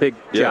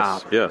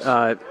job.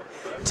 Yes.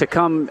 To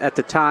come at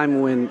the time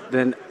when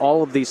then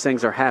all of these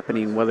things are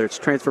happening, whether it's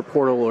transfer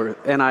portal or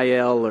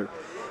NIL or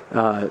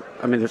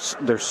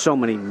there's so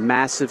many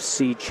massive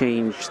sea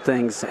change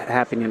things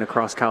happening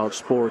across college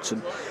sports,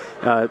 and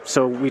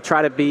so we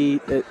try to be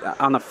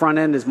on the front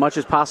end as much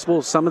as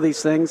possible. Some of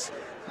these things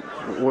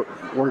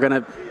we're going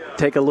to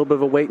take a little bit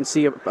of a wait and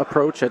see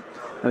approach. I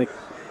think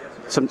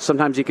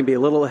sometimes you can be a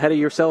little ahead of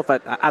yourself.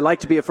 I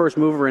like to be a first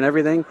mover in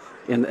everything,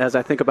 and as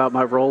I think about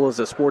my role as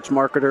a sports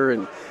marketer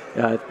and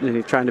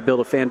trying to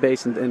build a fan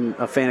base and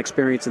a fan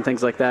experience and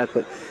things like that.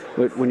 But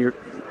when you're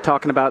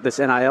talking about this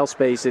NIL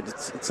space,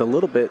 it's a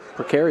little bit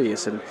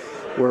precarious, and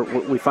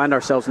we find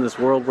ourselves in this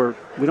world where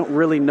we don't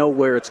really know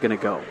where it's going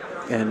to go.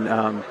 And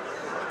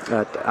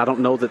I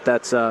don't know that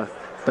that's the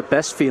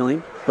best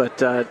feeling,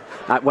 but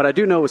what I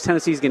do know is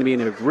Tennessee is going to be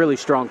in a really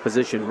strong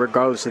position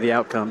regardless of the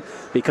outcome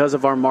because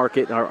of our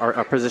market,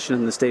 our position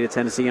in the state of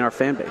Tennessee, and our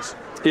fan base.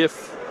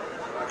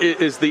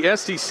 Is the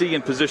SEC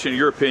in position, in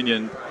your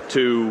opinion,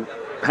 to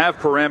have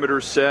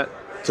parameters set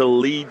to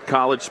lead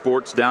college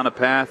sports down a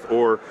path,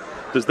 or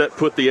does that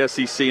put the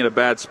SEC in a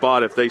bad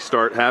spot if they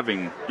start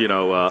having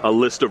a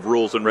list of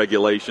rules and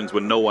regulations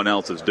when no one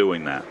else is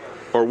doing that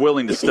or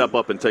willing to step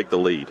up and take the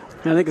lead?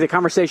 I think the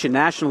conversation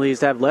nationally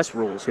is to have less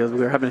rules.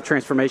 We're having a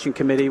transformation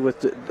committee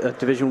with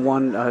Division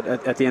I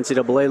at the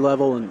NCAA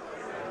level and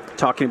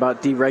talking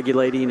about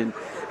deregulating. And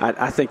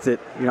I think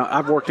that,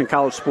 I've worked in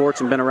college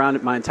sports and been around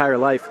it my entire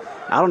life.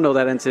 I don't know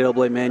that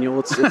NCAA manual.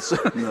 It's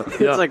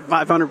it's like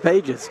 500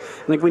 pages.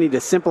 I think we need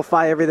to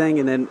simplify everything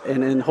and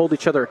then hold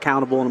each other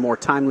accountable in a more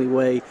timely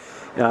way,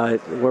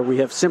 where we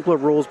have simpler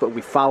rules but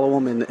we follow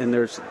them, and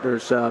there's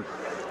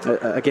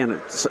again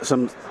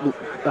some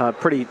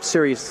pretty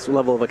serious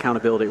level of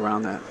accountability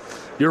around that.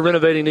 You're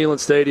renovating Neyland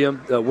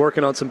Stadium,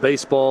 working on some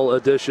baseball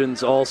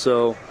additions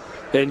also,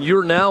 and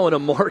you're now in a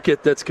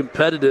market that's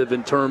competitive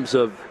in terms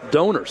of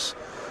donors.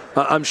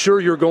 I'm sure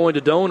you're going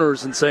to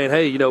donors and saying,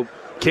 hey,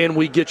 can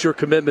we get your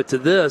commitment to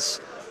this?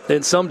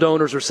 And some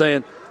donors are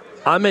saying,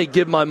 I may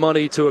give my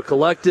money to a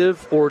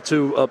collective or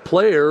to a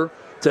player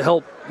to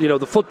help,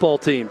 the football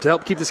team, to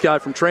help keep this guy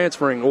from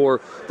transferring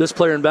or this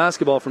player in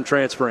basketball from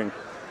transferring.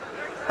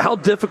 How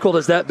difficult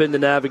has that been to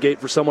navigate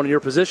for someone in your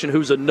position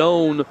who's a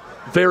known,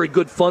 very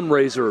good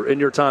fundraiser in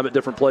your time at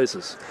different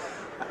places?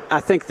 I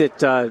think that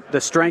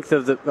the strength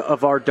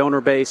of our donor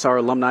base, our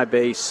alumni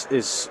base,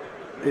 is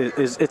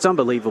it's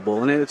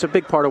unbelievable, and it's a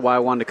big part of why I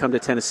wanted to come to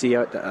Tennessee.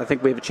 I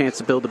think we have a chance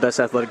to build the best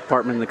athletic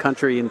department in the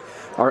country, and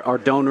our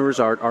donors,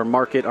 our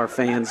market, our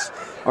fans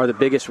are the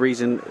biggest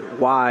reason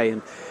why.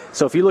 And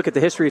so if you look at the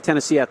history of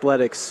Tennessee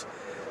athletics,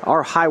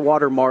 our high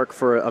water mark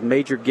for a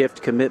major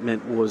gift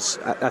commitment was,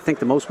 I think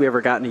the most we ever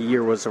got in a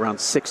year was around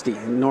 60.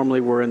 And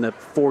normally we're in the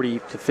 40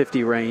 to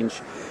 50 range.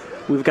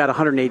 We've got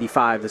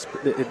 185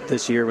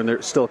 this year when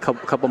there's still a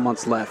couple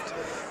months left.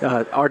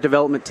 Our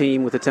development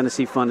team with the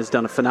Tennessee Fund has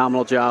done a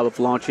phenomenal job of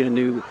launching a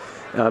new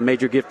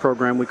major gift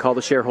program we call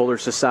the Shareholder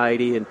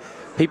Society, and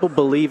people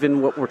believe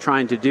in what we're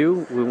trying to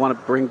do. We want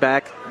to bring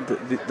back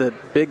the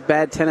big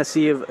bad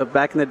Tennessee of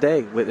back in the day,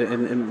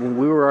 and when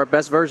we were our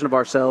best version of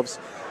ourselves,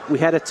 we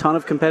had a ton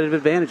of competitive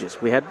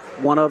advantages. We had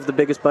one of the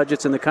biggest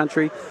budgets in the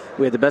country.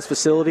 We had the best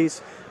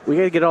facilities. We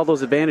got to get all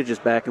those advantages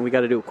back, and we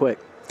got to do it quick.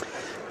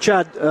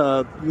 Chad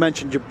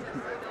mentioned your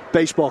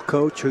baseball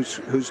coach,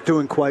 who's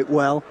doing quite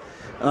well.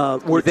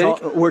 We're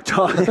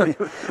talking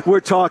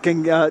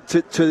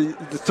to the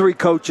three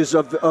coaches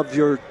of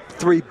your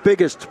three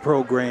biggest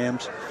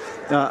programs.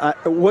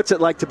 What's it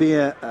like to be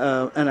an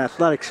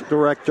athletics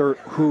director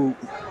who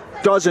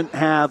doesn't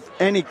have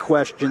any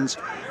questions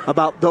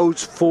about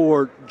those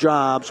four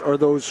jobs or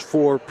those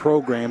four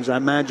programs? I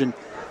imagine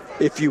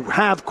if you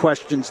have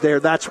questions there,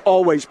 that's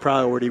always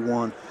priority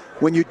one.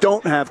 When you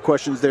don't have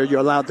questions there, you're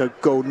allowed to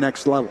go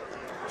next level.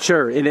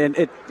 Sure,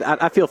 and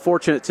I feel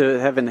fortunate to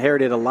have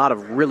inherited a lot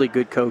of really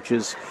good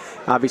coaches.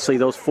 Obviously,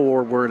 those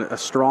 4 were in a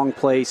strong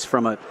place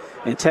from an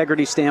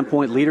integrity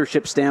standpoint,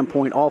 leadership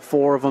standpoint. All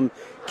 4 of them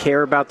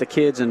care about the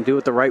kids and do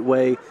it the right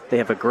way. They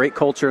have a great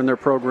culture in their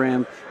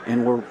program,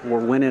 and we're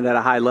winning at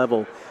a high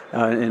level.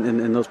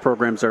 And those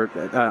programs are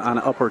on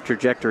an upward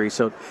trajectory.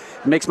 So it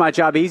makes my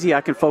job easy.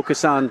 I can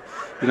focus on,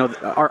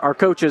 our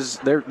coaches,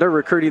 they're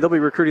recruiting. They'll be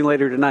recruiting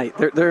later tonight.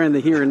 They're in the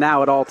here and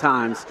now at all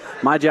times.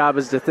 My job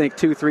is to think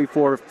 2, 3,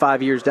 4,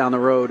 5 years down the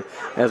road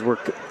as we're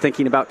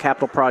thinking about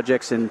capital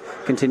projects and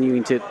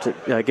continuing to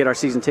get our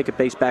season ticket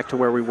base back to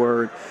where we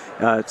were.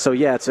 That's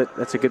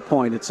a good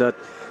point. It's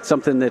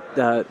something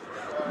that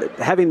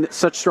having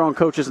such strong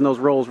coaches in those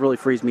roles really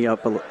frees me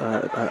up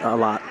a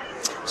lot.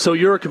 So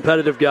you're a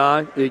competitive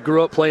guy. You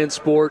grew up playing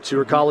sports. You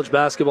were a college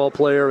basketball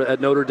player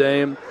at Notre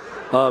Dame.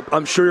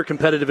 I'm sure you're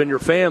competitive in your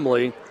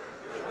family.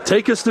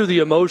 Take us through the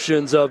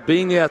emotions of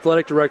being the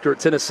athletic director at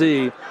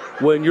Tennessee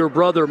when your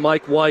brother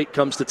Mike White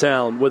comes to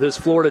town with his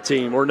Florida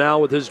team or now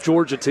with his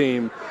Georgia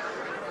team.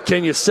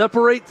 Can you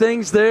separate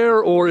things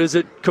there, or is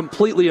it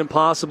completely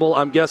impossible?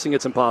 I'm guessing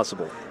it's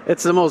impossible.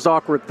 It's the most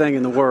awkward thing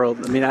in the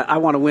world. I mean, I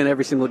want to win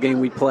every single game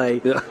we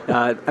play,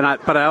 yeah.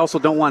 But I also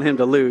don't want him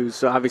to lose.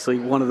 So obviously,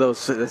 one of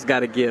those has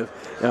got to give.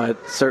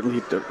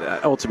 Certainly,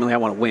 ultimately, I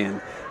want to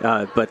win.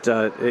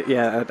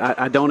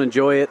 I don't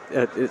enjoy it,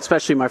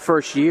 especially my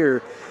first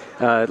year.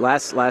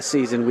 Last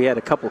season, we had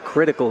a couple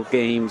critical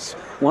games.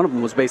 One of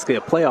them was basically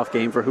a playoff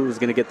game for who was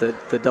going to get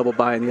the double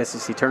bye in the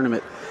SEC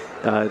tournament.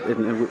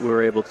 And we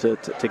were able to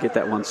get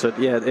that one. So,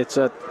 yeah,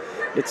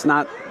 it's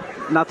not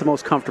the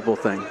most comfortable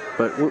thing,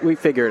 but we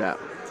figure it out.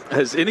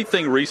 Has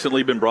anything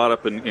recently been brought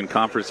up in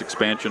conference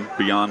expansion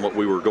beyond what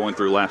we were going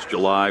through last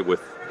July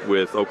with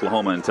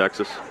Oklahoma and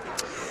Texas?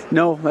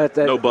 No.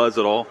 No buzz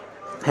at all?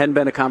 Hadn't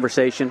been a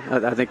conversation.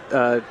 I think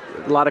a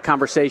lot of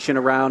conversation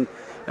around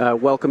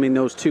welcoming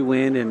those 2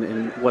 in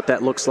and what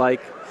that looks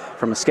like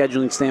from a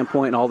scheduling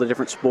standpoint and all the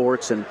different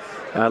sports, and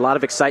a lot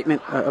of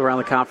excitement around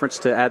the conference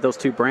to add those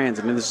 2 brands.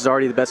 I mean, this is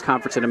already the best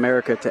conference in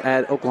America. To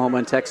add Oklahoma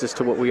and Texas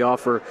to what we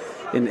offer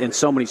in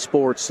so many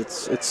sports,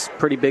 it's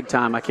pretty big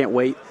time. I can't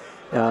wait,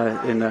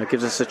 and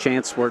gives us a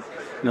chance where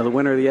the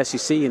winner of the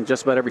SEC in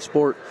just about every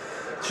sport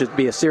should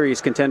be a serious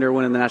contender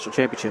winning the national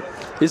championship.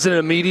 Is it an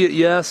immediate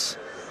yes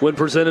when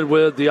presented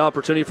with the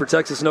opportunity for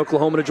Texas and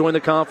Oklahoma to join the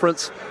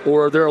conference,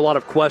 or are there a lot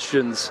of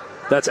questions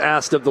that's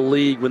asked of the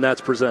league when that's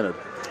presented?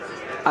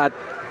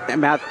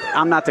 I'm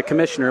not the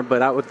commissioner,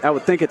 but I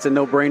would think it's a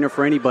no-brainer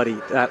for anybody.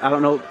 I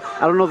don't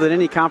know that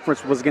any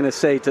conference was going to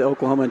say to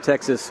Oklahoma and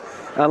Texas,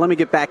 "Let me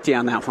get back to you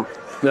on that one."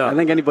 Yeah. I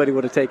think anybody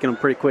would have taken them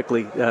pretty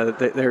quickly.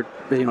 They're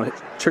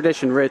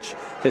tradition-rich,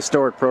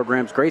 historic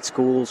programs, great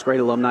schools,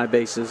 great alumni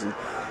bases, and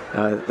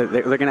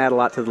they're going to add a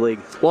lot to the league.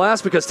 Well, I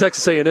asked because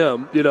Texas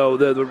A&M,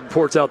 the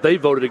reports out they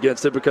voted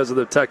against it because of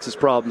the Texas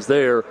problems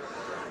there.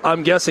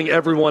 I'm guessing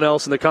everyone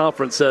else in the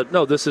conference said,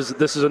 no, this is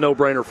a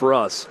no-brainer for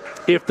us,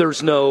 if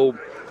there's no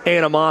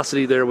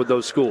animosity there with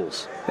those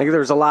schools. I think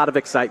there's a lot of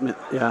excitement.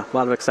 Yeah, a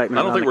lot of excitement.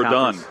 I don't think we're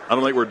done. I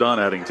don't think we're done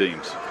adding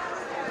teams.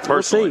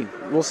 Personally.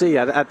 We'll see.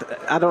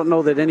 I don't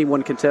know that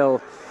anyone can tell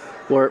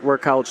where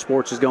college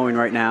sports is going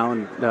right now,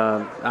 and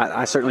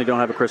I certainly don't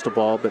have a crystal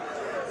ball, but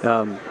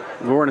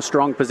we're in a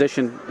strong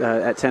position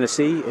at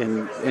Tennessee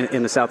and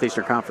in the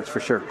Southeastern Conference for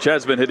sure.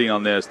 Chad's been hitting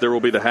on this. There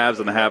will be the haves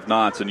and the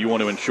have-nots, and you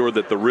want to ensure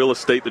that the real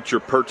estate that you're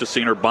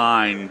purchasing or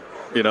buying,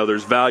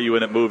 there's value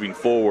in it moving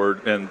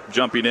forward, and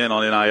jumping in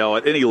on NIL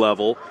at any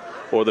level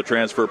or the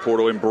transfer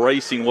portal,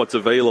 embracing what's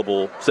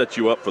available, sets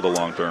you up for the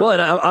long term. Well,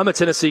 and I'm a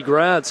Tennessee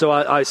grad, so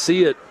I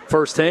see it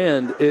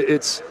firsthand.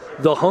 It's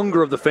the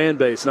hunger of the fan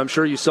base, and I'm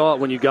sure you saw it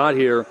when you got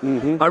here.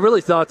 Mm-hmm. I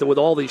really thought that with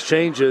all these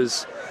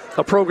changes,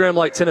 a program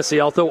like Tennessee,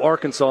 I'll throw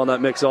Arkansas in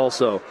that mix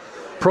also,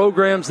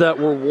 programs that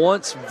were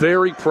once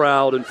very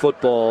proud in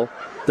football,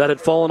 that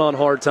had fallen on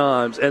hard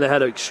times, and that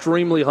had an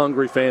extremely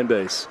hungry fan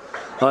base.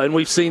 And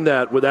we've seen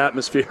that with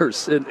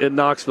atmospheres in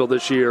Knoxville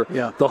this year,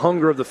 yeah. The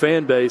hunger of the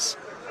fan base.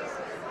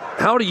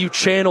 How do you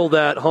channel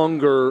that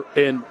hunger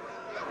and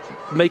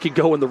make it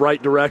go in the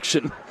right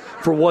direction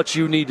for what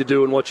you need to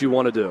do and what you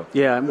want to do?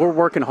 Yeah, and we're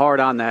working hard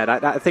on that.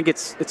 I think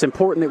it's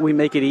important that we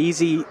make it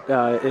easy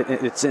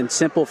and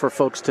simple for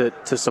folks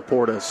to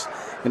support us.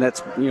 And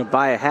that's,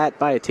 buy a hat,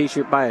 buy a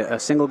T-shirt, buy a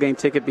single game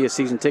ticket, be a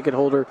season ticket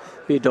holder,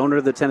 be a donor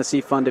to the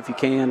Tennessee Fund if you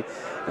can.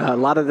 A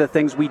lot of the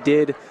things we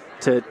did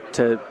to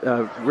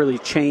really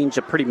change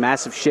a pretty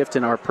massive shift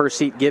in our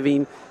per-seat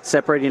giving,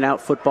 separating out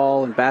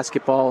football and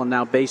basketball and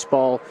now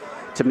baseball,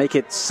 to make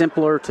it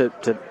simpler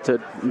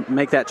to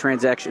make that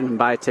transaction and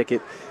buy a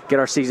ticket, get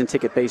our season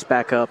ticket base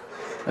back up.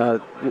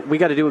 We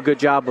got to do a good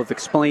job of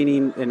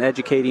explaining and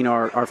educating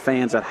our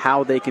fans on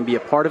how they can be a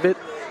part of it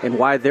and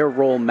why their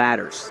role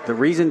matters. The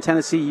reason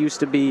Tennessee used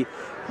to be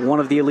one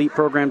of the elite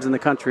programs in the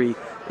country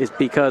is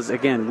because,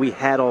 again, we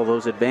had all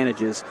those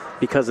advantages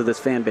because of this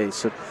fan base.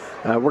 So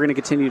we're going to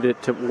continue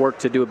to work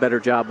to do a better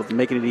job of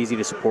making it easy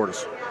to support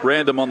us.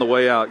 Random on the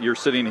way out, you're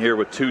sitting here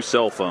with 2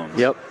 cell phones.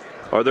 Yep.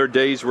 Are there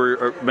days where,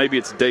 or maybe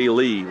it's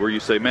daily, where you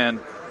say, man,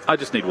 I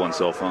just need one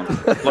cell phone.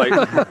 Like,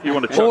 you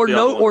want to chuck or the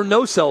no other one? or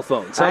no cell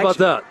phones. How about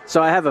that?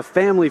 So I have a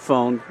family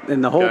phone,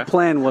 and the whole Okay.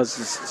 plan was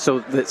so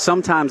that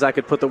sometimes I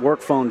could put the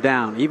work phone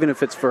down, even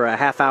if it's for a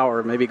half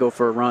hour, maybe go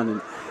for a run.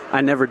 And I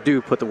never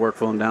do put the work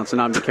phone down, so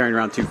now I'm carrying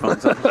around 2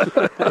 phones.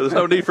 There's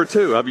no need for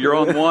 2. I mean, you're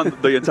on one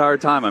the entire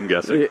time, I'm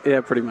guessing.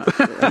 Yeah, pretty much.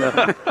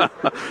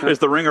 Is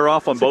the ringer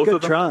off on both Good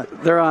of them? try.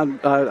 They're on.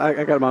 I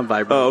got them on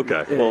vibrate. Oh,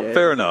 okay. Well,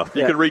 fair enough.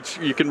 You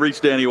Yeah. can reach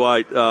Danny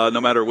White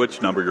no matter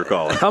which number you're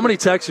calling. How many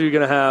texts are you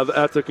going to have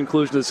at the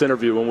conclusion of this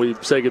interview when we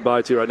say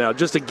goodbye to you right now?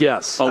 Just a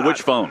guess. On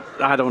which phone?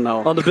 I don't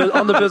know. On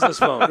the business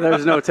phone.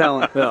 There's no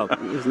telling. Yeah.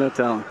 There's no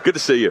telling. Good to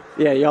see you.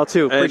 Yeah, y'all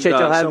too. Appreciate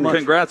y'all having me.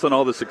 Congrats on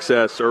all the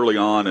success early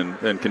on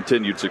and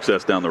continued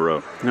success down the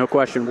road. No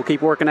question. We'll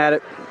keep working at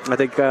it. I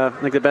think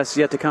the best is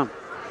yet to come.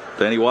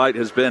 Danny White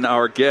has been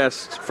our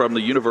guest from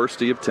the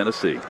University of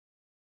Tennessee.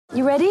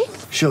 You ready?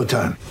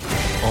 Showtime.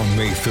 On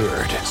May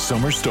 3rd,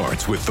 summer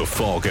starts with The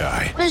Fall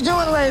Guy. Let's do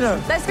it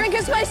later. Let's drink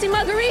a spicy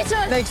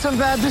margarita. Make some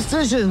bad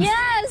decisions.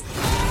 Yes.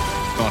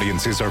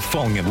 Audiences are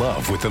falling in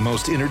love with the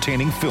most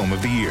entertaining film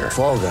of the year.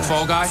 Fall Guy.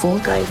 Fall Guy? Fall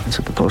guy. That's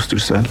what the poster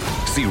said.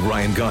 See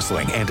Ryan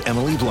Gosling and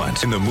Emily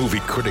Blunt in the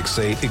movie critics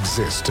say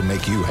exists to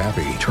make you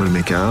happy. Trying to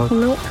make it out?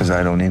 Nope. Because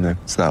I don't either.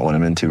 It's not what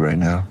I'm into right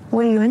now.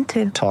 What are you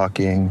into?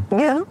 Talking.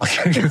 Yeah.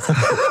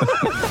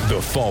 The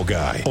Fall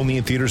Guy. Only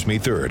in theaters May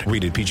 3rd.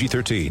 Rated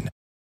PG-13.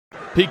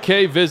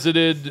 PK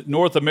visited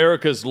North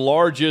America's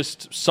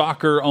largest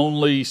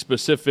soccer-only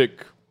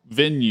specific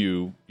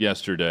venue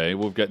yesterday.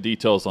 We've got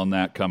details on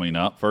that coming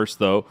up. First,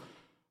 though,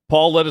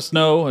 Paul, let us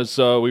know as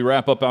we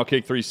wrap up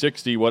Outkick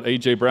 360 what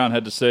A.J. Brown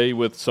had to say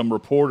with some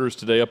reporters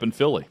today up in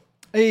Philly.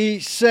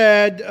 He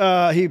said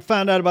he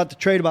found out about the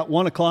trade about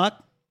 1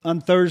 o'clock on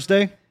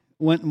Thursday,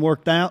 went and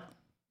worked out,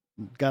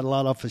 got a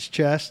lot off his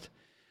chest.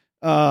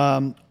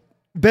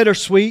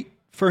 Bittersweet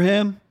for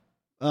him.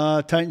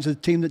 Titans are the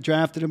team that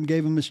drafted him,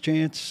 gave him his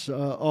chance,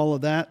 all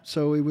of that.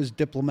 So he was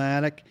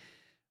diplomatic.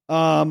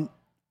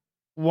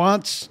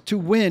 Wants to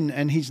win,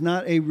 and he's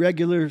not a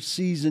regular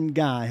season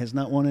guy, has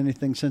not won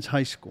anything since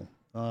high school.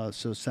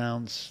 So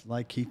sounds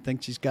like he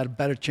thinks he's got a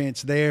better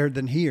chance there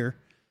than here.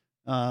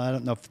 I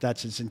don't know if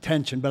that's his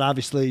intention, but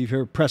obviously if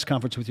you're a press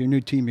conference with your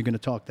new team, you're going to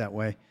talk that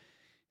way.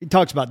 He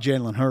talks about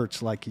Jalen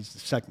Hurts like he's the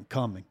second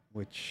coming,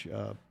 which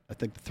I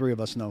think the three of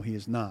us know he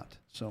is not.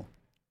 So,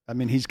 I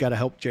mean, he's got to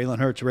help Jalen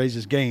Hurts raise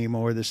his game,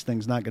 or this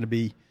thing's not going to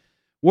be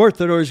worth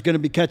it, or he's going to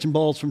be catching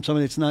balls from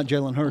somebody that's not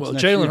Jalen Hurts. Well,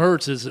 Jalen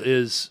Hurts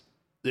is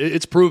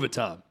it's prove it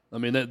time. I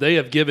mean, they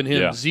have given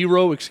him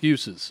zero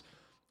excuses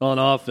on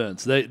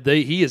offense.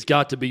 He has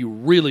got to be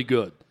really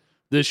good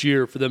this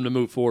year for them to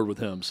move forward with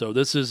him. So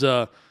this is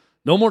no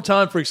more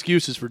time for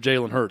excuses for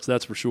Jalen Hurts,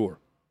 that's for sure.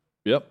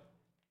 Yep.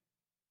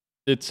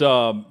 It's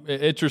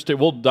interesting.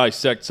 We'll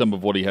dissect some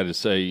of what he had to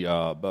say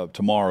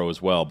tomorrow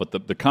as well.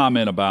 But the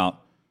comment about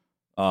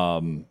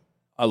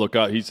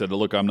he said,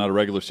 look, I'm not a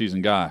regular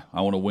season guy.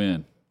 I want to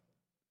win.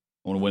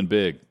 I want to win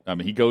big. I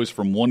mean, he goes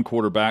from one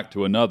quarterback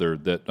to another.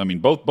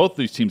 Both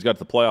these teams got to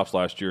the playoffs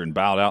last year and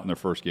bowed out in their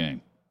first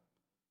game.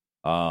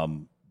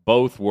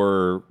 Both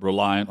were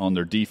reliant on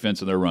their defense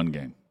and their run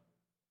game.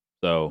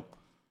 So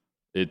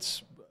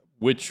it's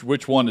which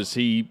one does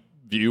he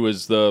view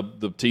as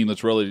the team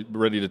that's really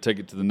ready to take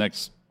it to the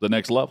next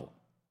level?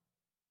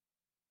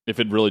 If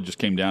it really just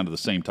came down to the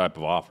same type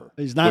of offer.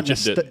 He's not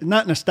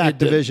in a stacked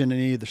division in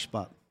either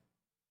spot.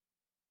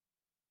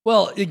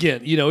 Well,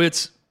 again,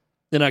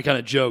 and I kind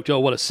of joked, oh,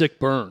 what a sick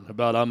burn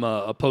about I'm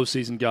a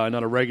postseason guy,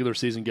 not a regular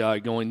season guy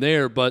going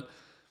there. But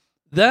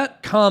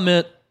that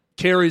comment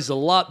carries a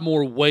lot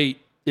more weight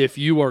if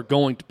you are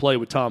going to play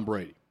with Tom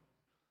Brady.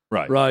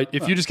 Right?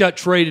 If you just got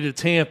traded to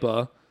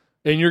Tampa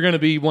and you're going to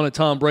be one of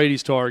Tom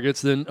Brady's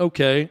targets, then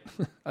okay,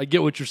 I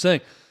get what you're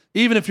saying.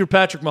 Even if you're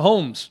Patrick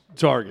Mahomes'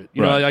 target,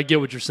 I get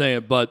what you're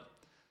saying. But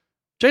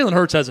Jalen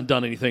Hurts hasn't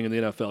done anything in the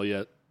NFL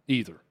yet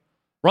either.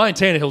 Ryan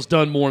Tannehill's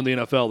done more in the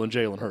NFL than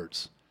Jalen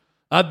Hurts.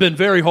 I've been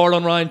very hard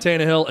on Ryan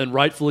Tannehill, and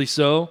rightfully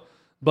so.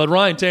 But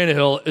Ryan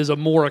Tannehill is a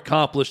more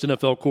accomplished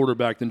NFL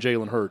quarterback than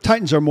Jalen Hurts.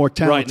 Titans are a more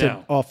talented right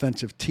now.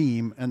 Offensive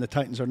team, and the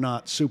Titans are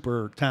not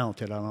super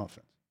talented on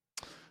offense.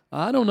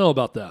 I don't know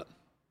about that.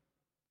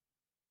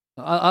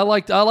 I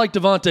like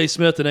Devontae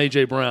Smith and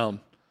A.J. Brown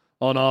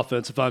on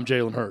offense if I'm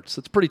Jalen Hurts.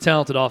 It's a pretty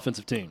talented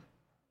offensive team.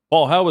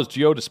 Paul, how was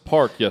Geodis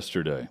Park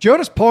yesterday?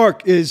 Geodis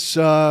Park is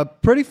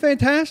pretty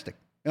fantastic.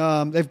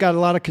 They've got a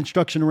lot of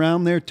construction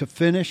around there to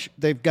finish.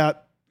 They've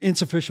got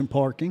insufficient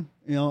parking.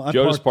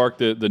 Geodis Park,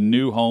 the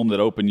new home that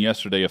opened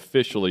yesterday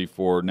officially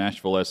for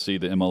Nashville SC,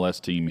 the MLS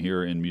team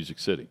here in Music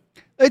City.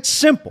 It's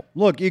simple.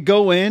 Look, you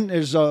go in,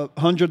 there's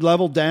 100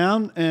 level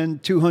down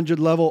and 200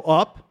 level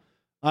up.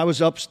 I was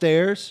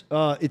upstairs.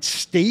 It's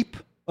steep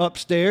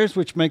upstairs,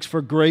 which makes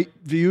for great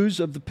views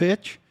of the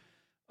pitch.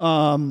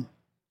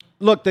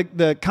 Look,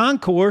 the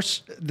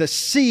concourse, the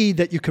C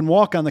that you can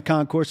walk on the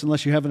concourse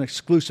unless you have an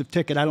exclusive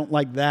ticket. I don't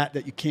like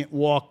that you can't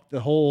walk the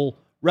whole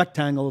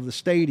rectangle of the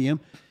stadium,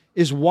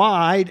 is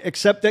wide,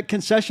 except that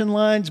concession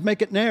lines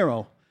make it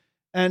narrow.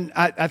 And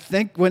I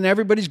think when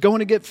everybody's going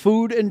to get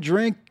food and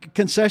drink,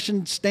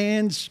 concession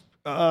stands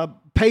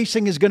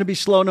pacing is going to be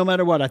slow no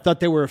matter what. I thought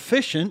they were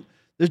efficient.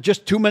 There's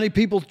just too many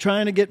people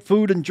trying to get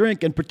food and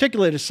drink, and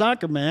particularly at a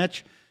soccer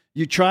match,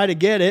 you try to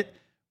get it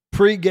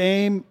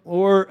pre-game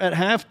or at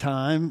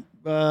halftime.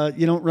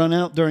 You don't run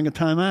out during a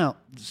timeout,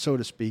 so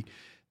to speak.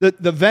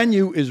 The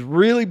venue is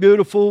really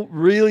beautiful,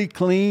 really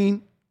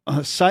clean.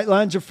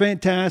 Sightlines are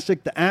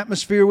fantastic. The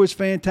atmosphere was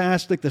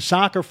fantastic. The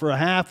soccer for a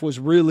half was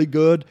really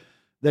good.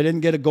 They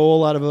didn't get a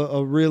goal out of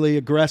a really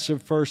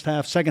aggressive first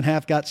half. Second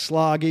half got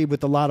sloggy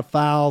with a lot of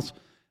fouls.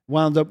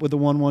 Wound up with a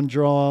 1-1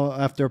 draw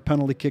after a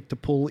penalty kick to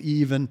pull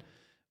even.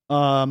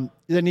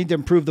 They need to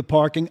improve the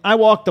parking. I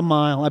walked a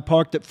mile. I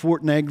parked at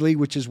Fort Negley,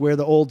 which is where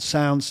the old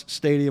Sounds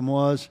Stadium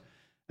was,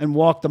 and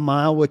walked a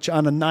mile, which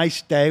on a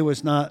nice day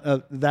was not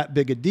that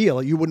big a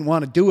deal. You wouldn't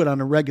want to do it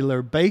on a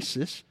regular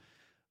basis.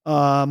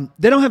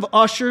 They don't have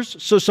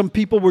ushers, so some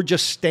people were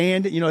just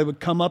standing. They would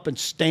come up and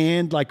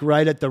stand like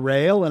right at the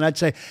rail, and I'd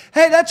say,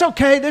 "Hey, that's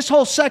okay. This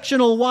whole section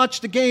will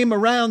watch the game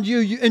around you.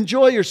 You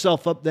enjoy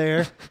yourself up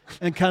there,"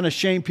 and kind of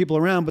shame people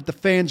around. But the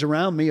fans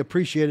around me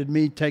appreciated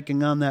me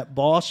taking on that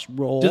boss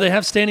role. Do they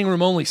have standing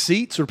room only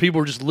seats, or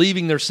people are just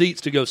leaving their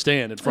seats to go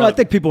stand in front? Well, I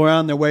think people are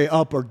on their way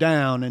up or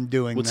down and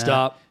doing would that.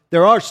 Stop.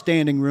 There are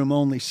standing room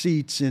only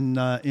seats in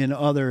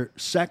other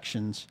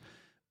sections.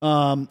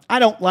 I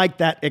don't like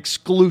that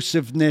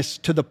exclusiveness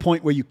to the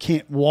point where you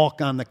can't walk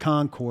on the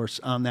concourse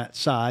on that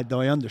side,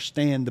 though I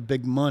understand the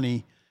big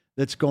money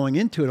that's going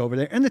into it over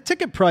there. And the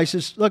ticket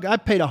prices, look, I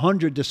paid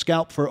 $100 to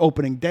scalp for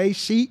opening day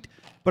seat,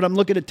 but I'm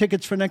looking at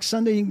tickets for next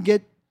Sunday. You can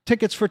get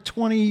tickets for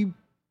 $28,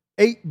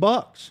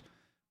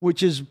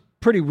 which is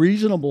pretty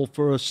reasonable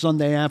for a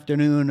Sunday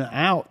afternoon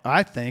out,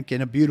 I think,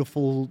 in a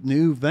beautiful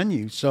new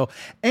venue. So,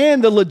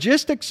 and the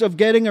logistics of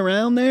getting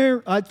around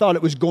there, I thought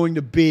it was going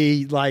to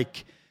be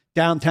like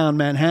downtown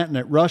Manhattan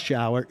at rush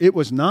hour. It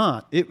was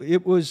not.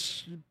 It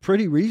was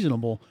pretty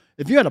reasonable.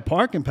 If you had a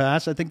parking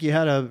pass, I think you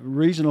had a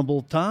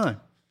reasonable time.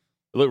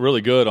 It looked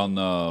really good on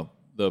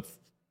the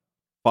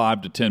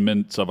 5 to 10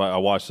 minutes I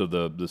watched of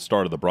the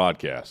start of the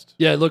broadcast.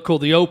 Yeah, it looked cool.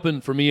 The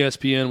open from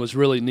ESPN was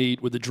really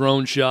neat with the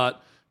drone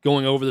shot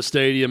going over the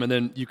stadium, and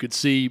then you could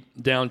see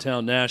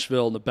downtown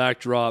Nashville in the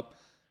backdrop.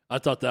 I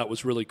thought that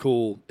was really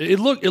cool. It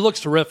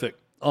looks terrific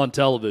on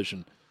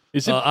television.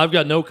 I've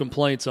got no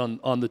complaints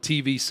on the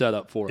TV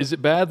setup for it. Is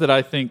it bad that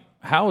I think,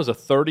 how is a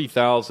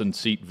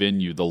 30,000-seat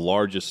venue the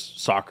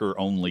largest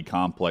soccer-only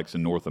complex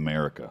in North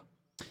America?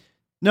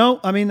 No,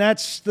 I mean,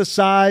 that's the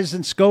size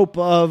and scope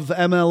of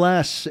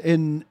MLS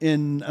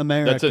in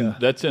America.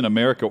 That's in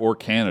America or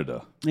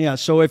Canada. Yeah,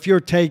 so if you're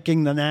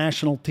taking the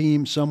national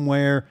team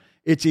somewhere,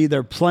 it's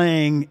either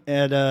playing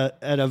at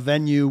a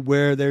venue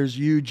where there's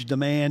huge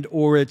demand,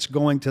 or it's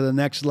going to the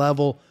next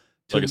level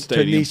to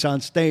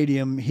Nissan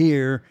Stadium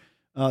here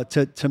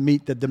to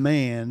meet the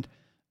demand.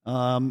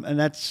 And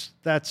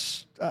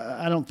that's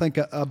I don't think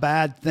a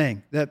bad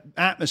thing. That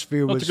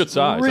atmosphere was a good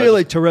size.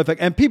 Really terrific,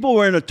 and people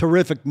were in a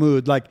terrific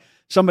mood. Like,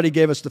 somebody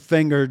gave us the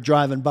finger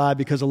driving by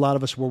because a lot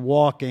of us were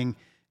walking,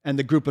 and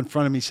the group in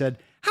front of me said,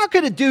 "How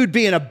could a dude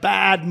be in a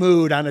bad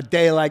mood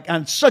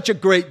on such a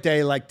great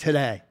day like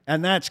today?"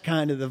 And that's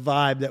kind of the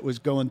vibe that was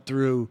going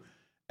through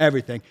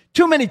everything.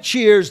 Too many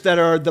cheers that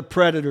are the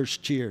Predators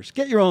cheers.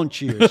 Get your own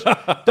cheers.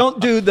 Don't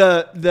do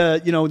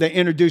they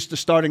introduced the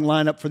starting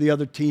lineup for the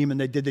other team and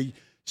they did the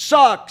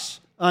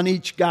sucks on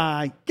each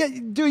guy.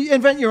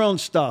 Invent your own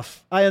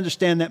stuff. I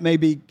understand that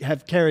maybe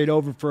have carried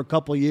over for a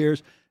couple of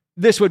years.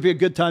 This would be a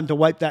good time to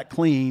wipe that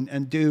clean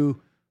and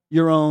do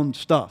your own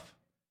stuff.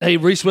 Hey,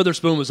 Reese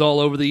Witherspoon was all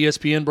over the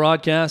ESPN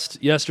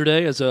broadcast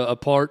yesterday as a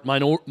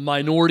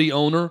minority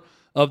owner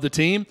of the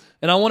team.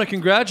 And I want to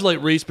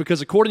congratulate Reese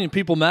because according to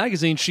People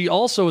Magazine, she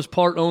also is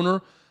part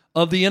owner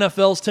of the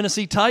NFL's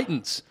Tennessee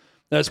Titans.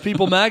 As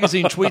People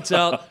Magazine tweets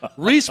out,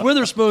 Reese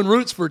Witherspoon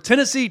roots for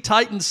Tennessee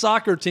Titans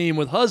soccer team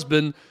with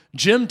husband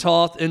Jim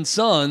Toth and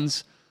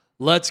sons.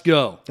 Let's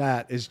go.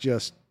 That is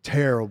just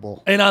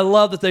terrible. And I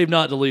love that they've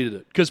not deleted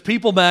it because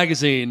People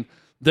Magazine,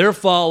 their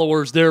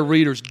followers, their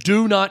readers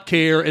do not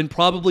care and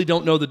probably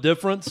don't know the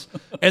difference.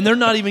 And they're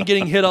not even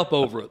getting hit up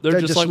over it.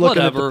 They're just like,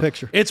 whatever.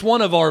 It's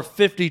one of our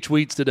 50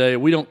 tweets today.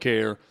 We don't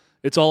care.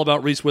 It's all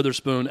about Reese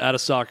Witherspoon at a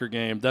soccer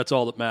game. That's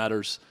all that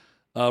matters.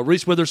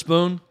 Reese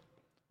Witherspoon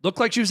looked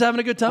like she was having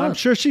a good time. I'm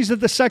sure she's at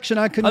the section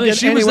I couldn't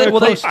get anywhere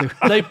close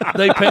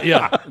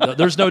to.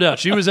 There's no doubt.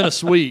 She was in a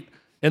suite.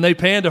 And they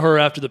panned to her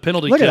after the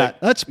penalty kick. Look at that.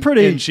 That's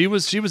pretty. And she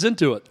was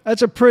into it.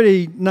 That's a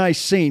pretty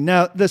nice scene.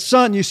 Now, the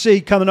sun you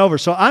see coming over.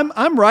 So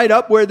I'm right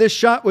up where this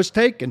shot was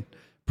taken,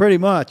 pretty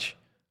much.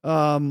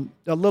 A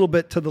little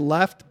bit to the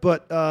left,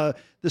 but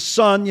the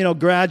sun,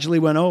 gradually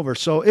went over.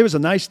 So it was a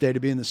nice day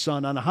to be in the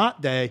sun. On a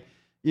hot day,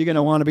 you're going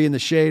to want to be in the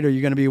shade or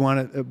you're going to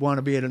want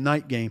to be at a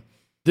night game.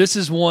 This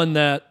is one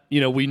that,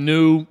 we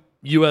knew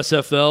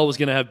USFL was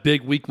going to have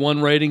big week 1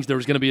 ratings. There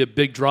was going to be a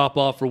big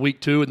drop-off for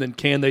week 2, and then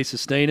can they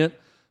sustain it?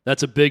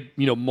 That's a big,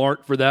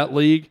 mark for that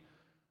league.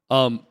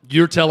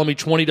 You're telling me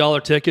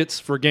 $20 tickets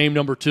for game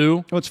number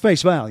 2? Well, it's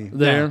face value.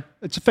 There. Yeah,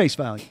 it's a face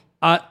value.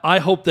 I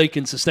hope they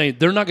can sustain.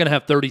 They're not going to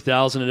have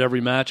 30,000 at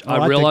every match.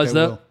 I realize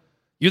that.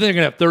 You think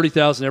they're going to have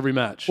 30,000 every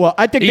match? Well,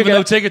 I think even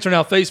though tickets are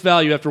now face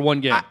value after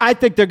one game. I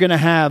think they're going to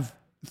have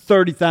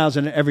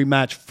 30,000 every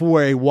match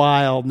for a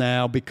while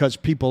now because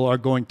people are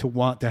going to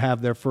want to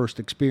have their first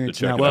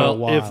experience now for a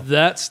while. If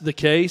that's the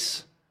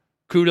case,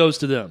 kudos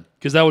to them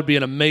because that would be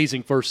an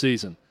amazing first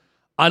season.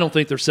 I don't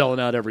think they're selling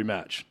out every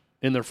match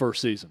in their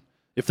first season.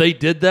 If they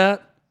did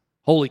that,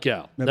 holy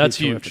cow, that's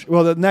huge.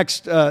 Well, the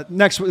next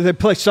they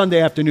play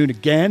Sunday afternoon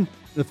again.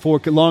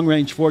 The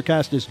long-range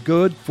forecast is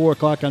good, 4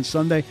 o'clock on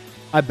Sunday.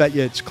 I bet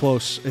you it's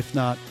close, if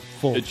not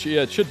full. It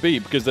should be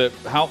because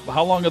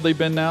how long have they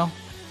been now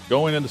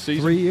going into the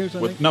season? 3 years, I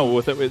think.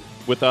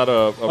 Without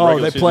a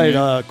regular they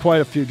played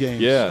quite a few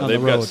games. Yeah,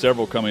 they've got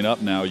several coming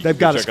up now. They've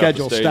got a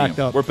schedule stacked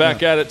up. We're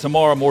back at it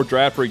tomorrow. More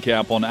draft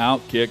recap on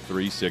Outkick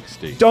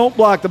 360. Don't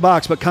block the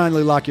box, but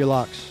kindly lock your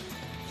locks.